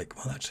makes it like,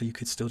 well, actually, you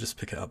could still just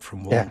pick it up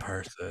from one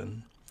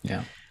person.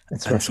 Yeah.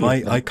 And so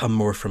I come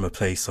more from a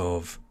place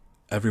of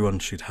everyone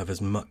should have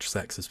as much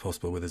sex as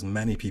possible with as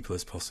many people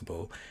as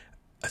possible,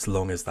 as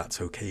long as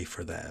that's okay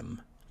for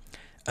them.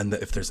 And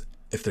that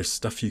if there's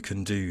stuff you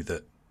can do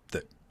that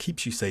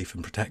keeps you safe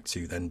and protects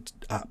you, then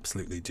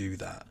absolutely do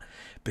that.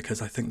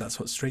 Because I think that's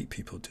what straight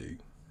people do.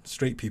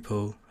 Straight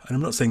people, and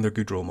I'm not saying they're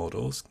good role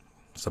models,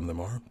 some of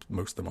them are,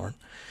 most of them aren't,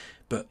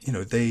 but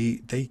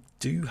they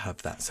do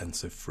have that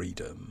sense of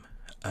freedom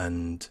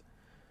and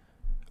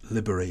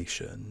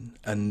liberation.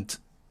 And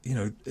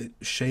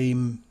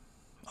shame,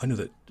 I know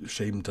that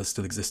shame does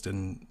still exist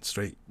in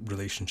straight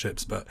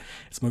relationships, but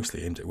it's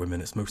mostly aimed at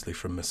women. It's mostly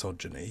from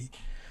misogyny.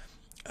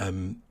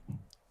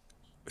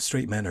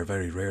 Straight men are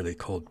very rarely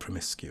called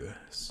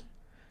promiscuous.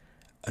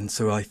 And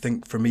so I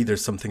think for me,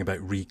 there's something about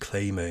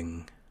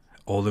reclaiming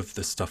all of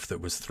the stuff that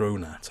was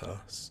thrown at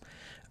us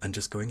and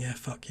just going, yeah,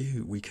 fuck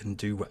you. We can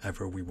do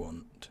whatever we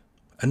want.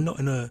 And not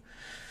in a,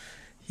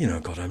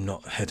 God, I'm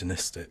not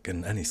hedonistic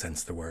in any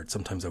sense of the word.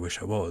 Sometimes I wish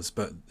I was,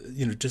 but,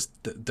 just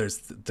there's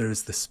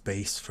the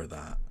space for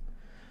that.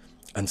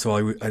 And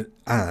so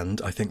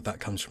I think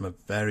that comes from a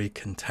very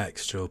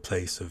contextual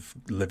place of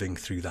living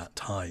through that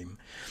time,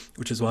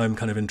 which is why I'm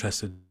kind of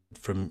interested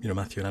from,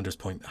 Matthew and Andrew's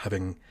point,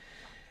 having,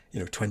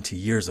 20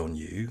 years on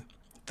you,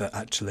 that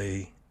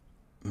actually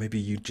maybe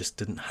you just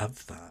didn't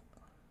have that.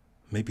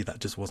 Maybe that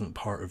just wasn't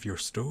part of your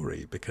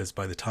story, because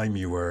by the time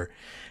you were,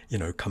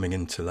 coming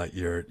into like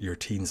your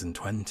teens and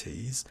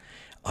 20s,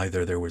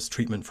 either there was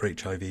treatment for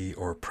HIV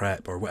or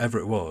PrEP or whatever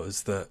it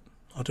was that,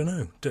 I don't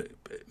know,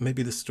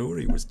 maybe the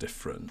story was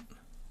different.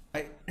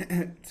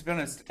 To be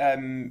honest,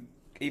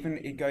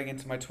 even going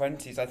into my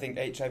 20s, I think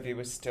HIV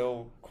was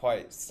still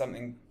quite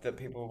something that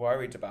people were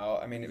worried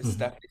about. I mean, it was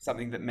definitely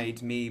something that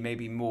made me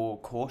maybe more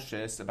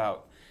cautious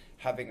about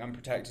having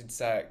unprotected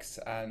sex,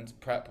 and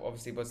PrEP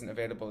obviously wasn't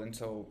available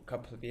until a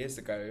couple of years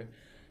ago.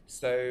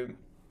 So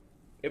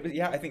it was,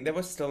 I think there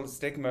was still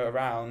stigma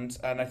around,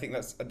 and I think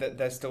that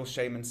there's still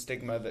shame and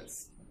stigma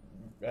that's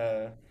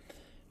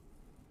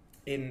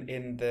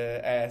in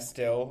the air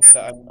still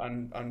that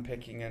I'm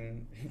unpicking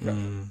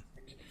and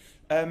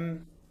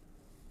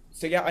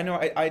so I know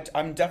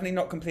I'm definitely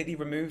not completely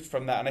removed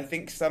from that, and I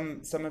think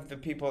some of the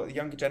people,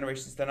 younger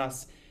generations than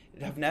us,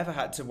 have never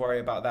had to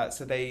worry about that,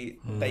 so they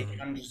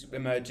can just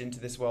emerge into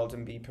this world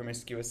and be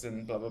promiscuous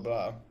and blah blah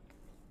blah.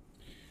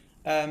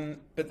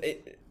 But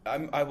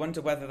I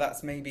wonder whether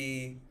that's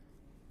maybe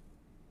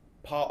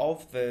part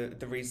of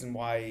the reason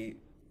why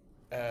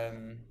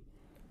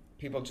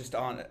people just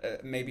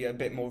aren't maybe a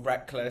bit more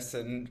reckless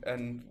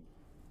and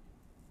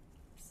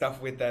stuff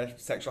with their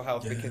sexual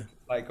health, because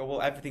like, oh,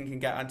 well, everything can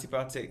get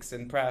antibiotics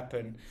and PrEP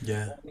and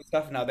all this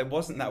stuff now. There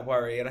wasn't that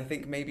worry, and I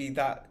think maybe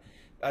that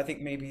I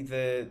think maybe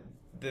the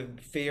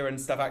fear and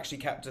stuff actually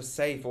kept us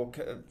safe, or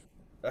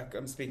like,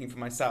 I'm speaking for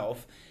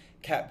myself,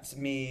 kept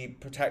me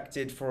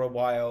protected for a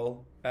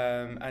while,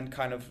 and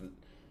kind of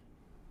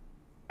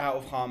out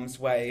of harm's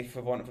way,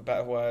 for want of a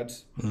better word.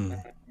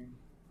 Mm.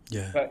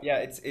 Yeah. But yeah,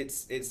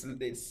 it's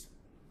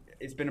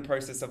been a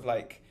process of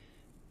like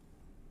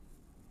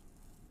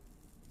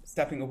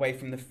stepping away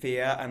from the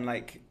fear and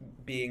like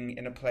being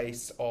in a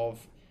place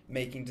of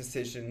making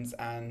decisions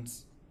and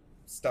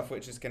stuff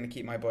which is going to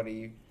keep my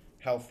body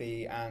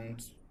healthy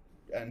and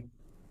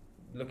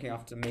looking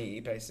after me,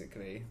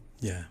 basically.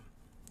 Yeah.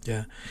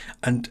 Yeah.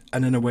 And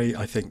in a way,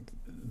 I think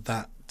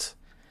that's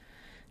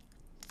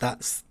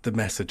the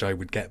message I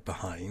would get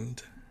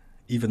behind.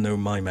 Even though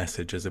my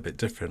message is a bit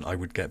different, I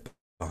would get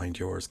behind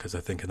yours, because I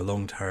think in the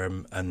long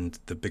term and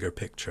the bigger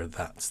picture,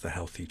 that's the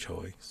healthy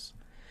choice.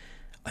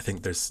 I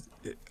think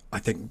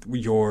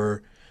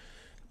your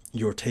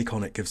take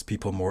on it gives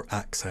people more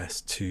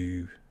access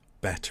to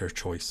better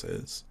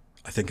choices.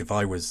 I think if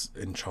I was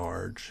in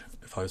charge,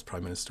 if I was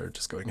Prime Minister,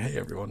 just going, hey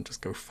everyone,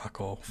 just go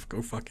fuck off,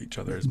 go fuck each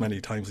other as many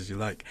times as you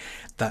like,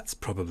 that's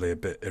probably a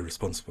bit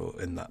irresponsible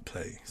in that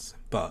place.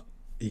 But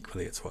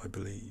equally, it's what I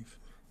believe.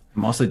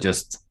 I'm also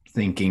just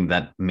thinking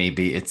that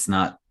maybe it's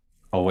not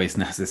always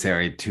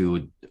necessary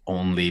to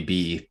only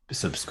be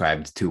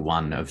subscribed to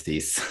one of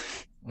these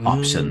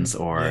options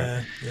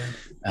or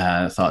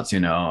thoughts.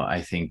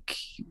 I think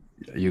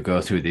you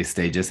go through these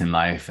stages in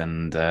life,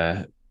 and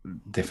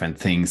different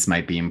things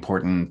might be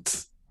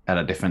important at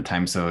a different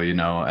time. So,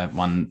 at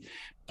one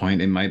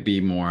point it might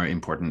be more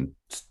important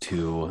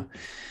to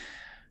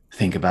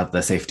think about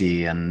the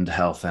safety and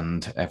health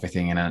and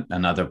everything. And at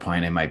another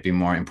point, it might be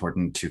more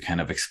important to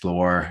kind of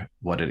explore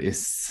what it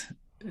is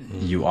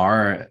you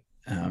are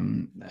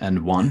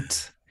and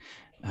want.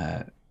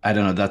 I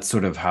don't know. That's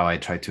sort of how I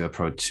try to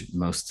approach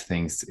most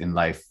things in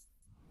life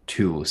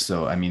too.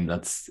 So, I mean,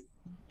 that's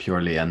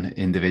purely an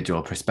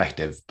individual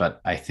perspective. But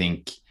I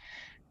think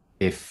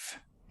if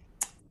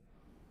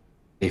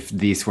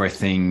these were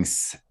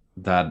things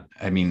that,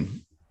 I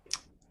mean,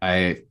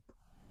 I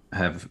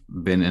have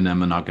been in a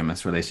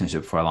monogamous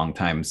relationship for a long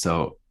time,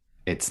 so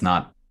it's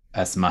not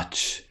as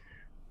much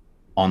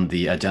on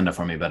the agenda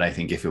for me. But I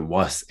think if it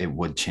was, it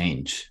would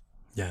change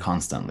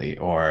constantly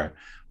or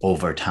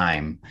over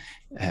time.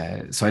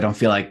 So I don't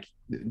feel like,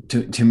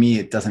 to me,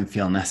 it doesn't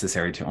feel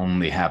necessary to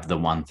only have the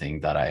one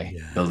thing that I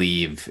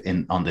believe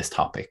in on this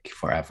topic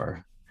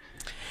forever.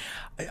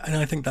 And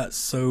I think that's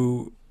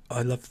so,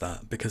 I love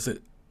that, because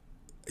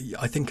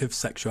I think of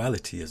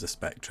sexuality as a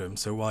spectrum,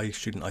 so why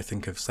shouldn't I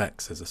think of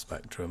sex as a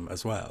spectrum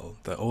as well?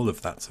 That all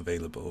of that's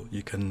available.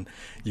 You can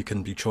be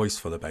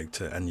choiceful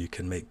about it, and you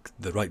can make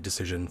the right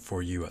decision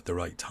for you at the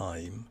right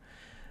time.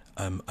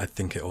 I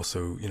think it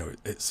also,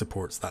 it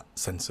supports that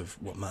sense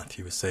of what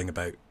Matthew was saying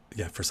about,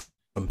 for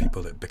some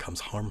people it becomes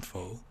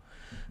harmful,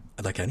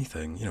 like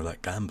anything,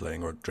 like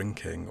gambling or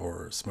drinking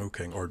or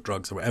smoking or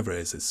drugs or whatever it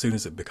is. As soon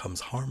as it becomes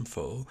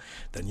harmful,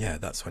 then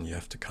that's when you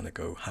have to kind of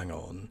go, hang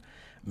on,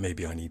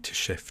 maybe I need to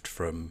shift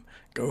from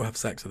go have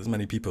sex with as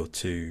many people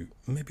to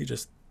maybe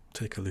just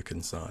take a look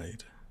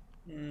inside.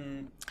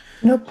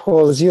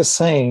 Paul, as you're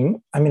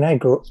saying, I mean,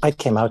 I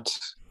came out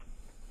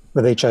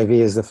with HIV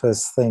as the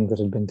first thing that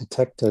had been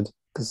detected,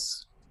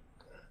 because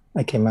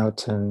I came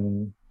out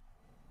in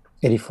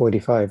 84,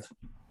 85.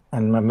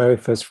 And my very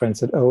first friend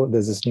said, oh,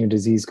 there's this new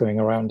disease going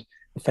around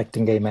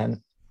affecting gay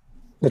men.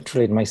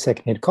 Literally in my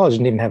second year of college,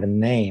 didn't even have a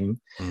name.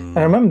 And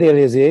I remember the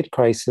early as the AIDS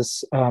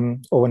crisis,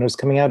 or when it was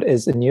coming out,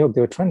 is in New York,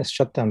 they were trying to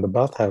shut down the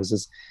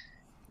bathhouses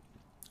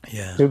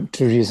to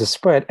reduce the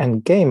spread.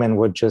 And gay men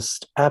were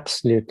just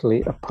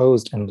absolutely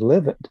opposed and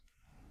livid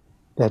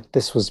that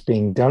this was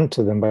being done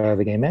to them by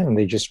other gay men, and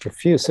they just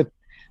refused. It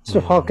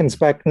sort of harkens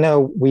back,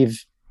 no,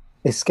 we've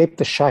escaped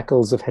the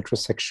shackles of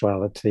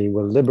heterosexuality,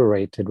 we're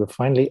liberated, we're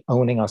finally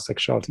owning our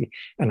sexuality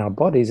and our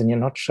bodies, and you're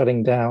not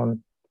shutting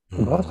down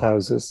the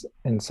bathhouses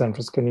in San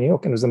Francisco, New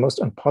York. And it was the most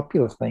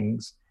unpopular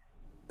things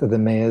that the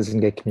mayors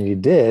and gay community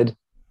did.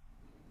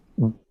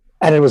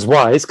 And it was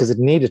wise, because it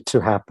needed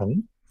to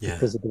happen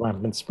because of the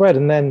rampant spread.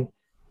 And then,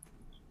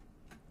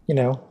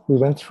 we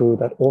went through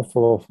that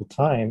awful, awful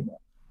time.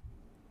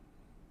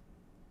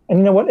 And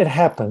you know what? It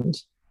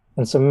happened.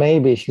 And so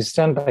maybe if you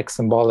stand back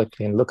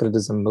symbolically and look at it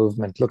as a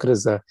movement, look at it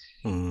as a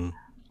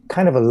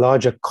kind of a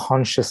larger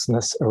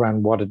consciousness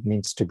around what it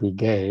means to be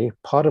gay,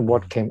 part of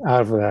what came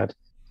out of that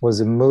was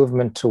a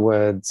movement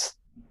towards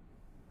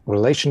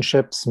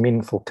relationships,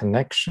 meaningful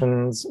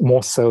connections,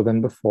 more so than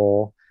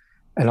before,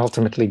 and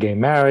ultimately gay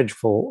marriage,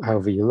 for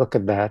however you look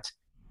at that.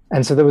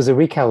 And so there was a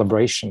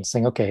recalibration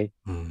saying, okay,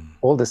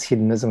 all this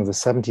hedonism of the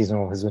 70s and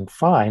all has been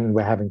fine, and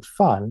we're having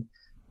fun,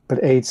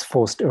 but AIDS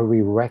forced a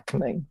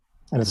re-reckoning.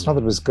 And it's not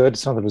that it was good,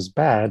 it's not that it was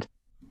bad,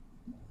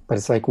 but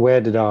it's like, where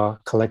did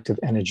our collective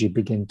energy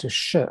begin to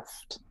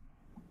shift?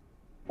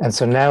 And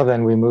so now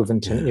then we move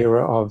into an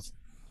era of,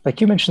 like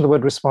you mentioned the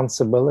word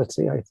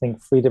responsibility. I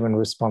think freedom and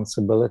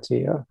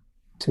responsibility are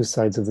two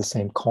sides of the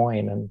same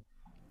coin, and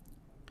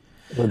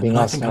we're being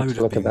asked now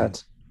to look at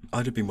that.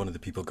 I'd have been one of the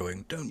people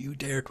going, don't you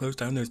dare close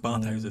down those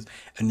bathhouses.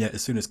 And yet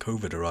as soon as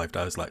COVID arrived,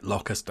 I was like,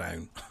 lock us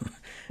down.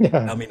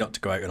 Yeah. Tell me not to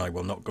go out and I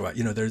will not go out.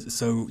 You know,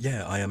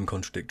 I am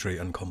contradictory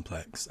and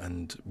complex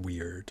and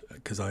weird,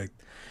 because I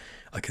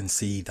can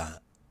see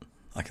that.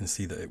 I can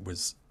see that it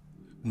was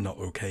not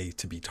okay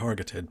to be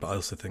targeted, but I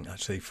also think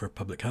actually for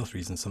public health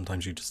reasons,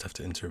 sometimes you just have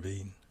to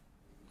intervene.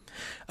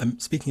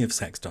 Speaking of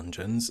sex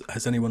dungeons,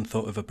 has anyone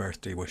thought of a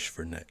birthday wish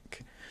for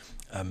Nick?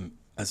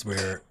 As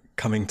we're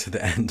coming to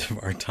the end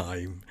of our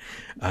time,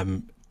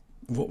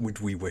 what would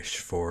we wish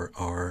for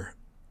our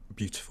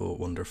beautiful,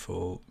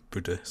 wonderful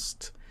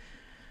Buddhist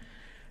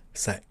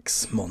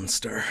sex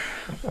monster?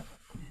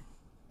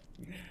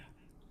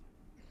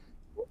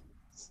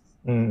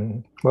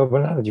 Well,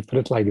 now that you put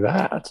it like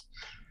that,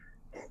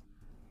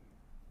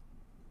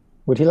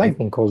 would he like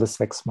being called a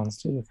sex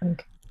monster, you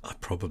think?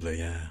 Probably,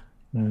 yeah.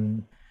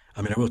 Mm.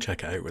 I mean, I will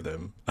check it out with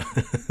him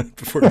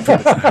before, put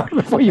it out.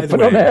 Before you By the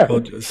put way,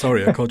 on air.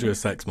 sorry, I called you a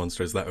sex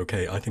monster. Is that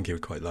okay? I think he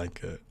would quite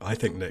like it. I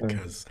think Nick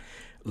has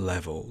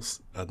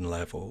levels and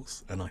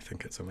levels, and I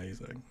think it's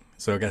amazing.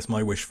 So I guess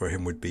my wish for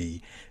him would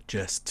be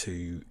just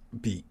to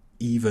be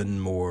even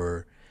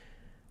more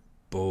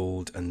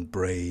bold and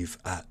brave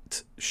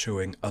at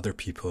showing other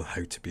people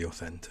how to be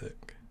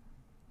authentic,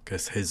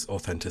 because his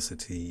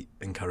authenticity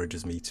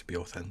encourages me to be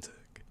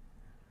authentic,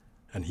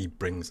 and he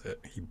brings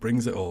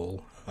it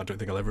all. I don't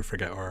think I'll ever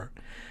forget our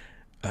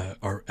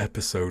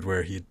episode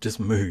where he had just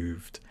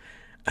moved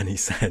and he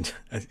said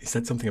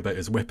something about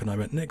his whip, and I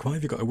went, Nick, why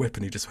have you got a whip?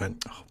 And he just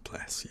went, oh,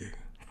 bless you.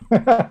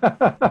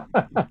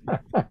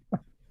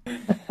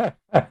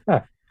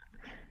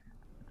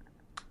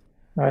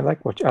 I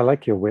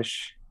like your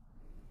wish.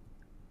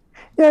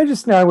 Yeah,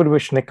 I would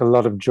wish Nick a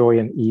lot of joy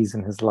and ease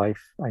in his life.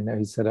 I know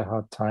he's had a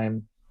hard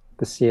time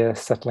this year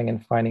settling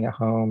and finding a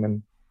home,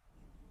 and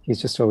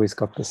he's just always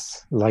got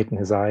this light in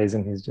his eyes,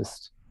 and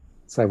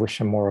so I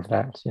wish him more of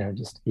that,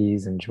 just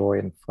ease and joy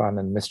and fun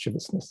and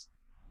mischievousness.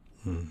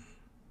 I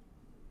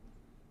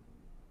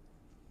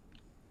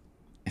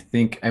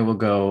think I will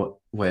go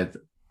with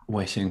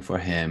wishing for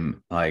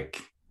him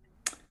like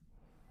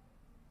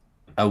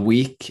a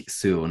week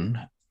soon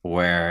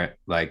where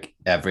like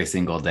every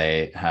single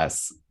day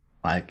has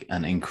like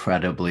an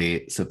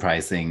incredibly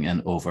surprising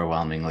and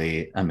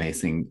overwhelmingly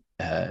amazing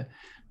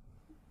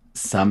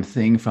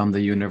something from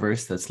the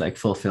universe that's like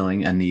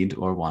fulfilling a need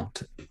or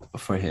want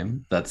for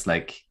him, that's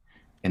like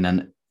in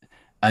an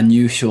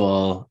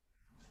unusual,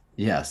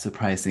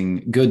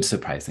 surprising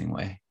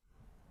way.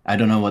 I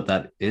don't know what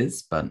that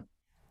is, but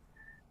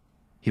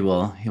he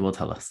will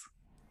tell us.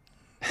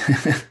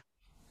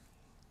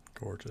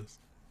 Gorgeous.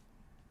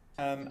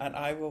 And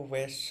I will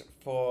wish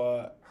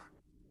for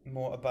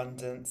more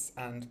abundance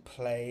and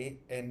play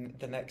in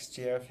the next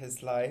year of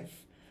his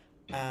life,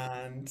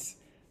 and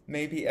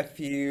maybe a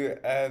few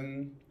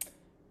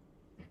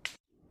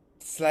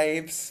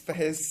slaves for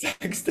his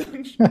sex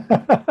dungeon.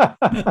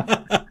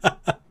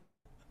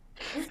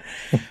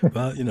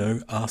 Well,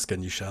 ask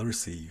and you shall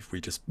receive. We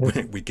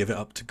give it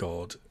up to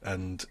God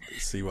and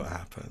see what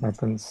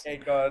happens. Hey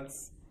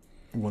gods.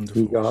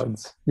 Wonderful.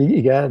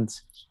 Ye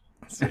gods.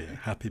 So yeah,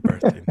 happy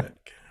birthday,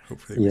 Nick.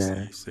 Hopefully we see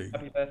you soon.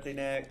 Happy birthday,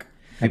 Nick.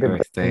 Happy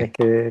birthday.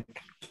 Nick.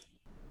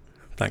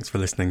 Thanks for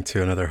listening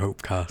to another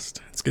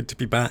Hopecast. It's good to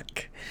be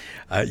back.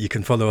 You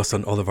can follow us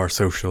on all of our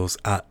socials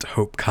at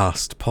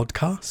Hopecast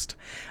Podcast,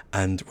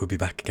 and we'll be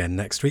back again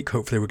next week.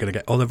 Hopefully we're going to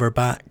get Oliver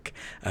back.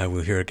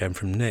 We'll hear again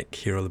from Nick,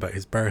 hear all about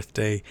his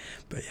birthday.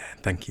 But yeah,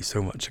 thank you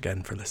so much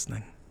again for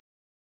listening.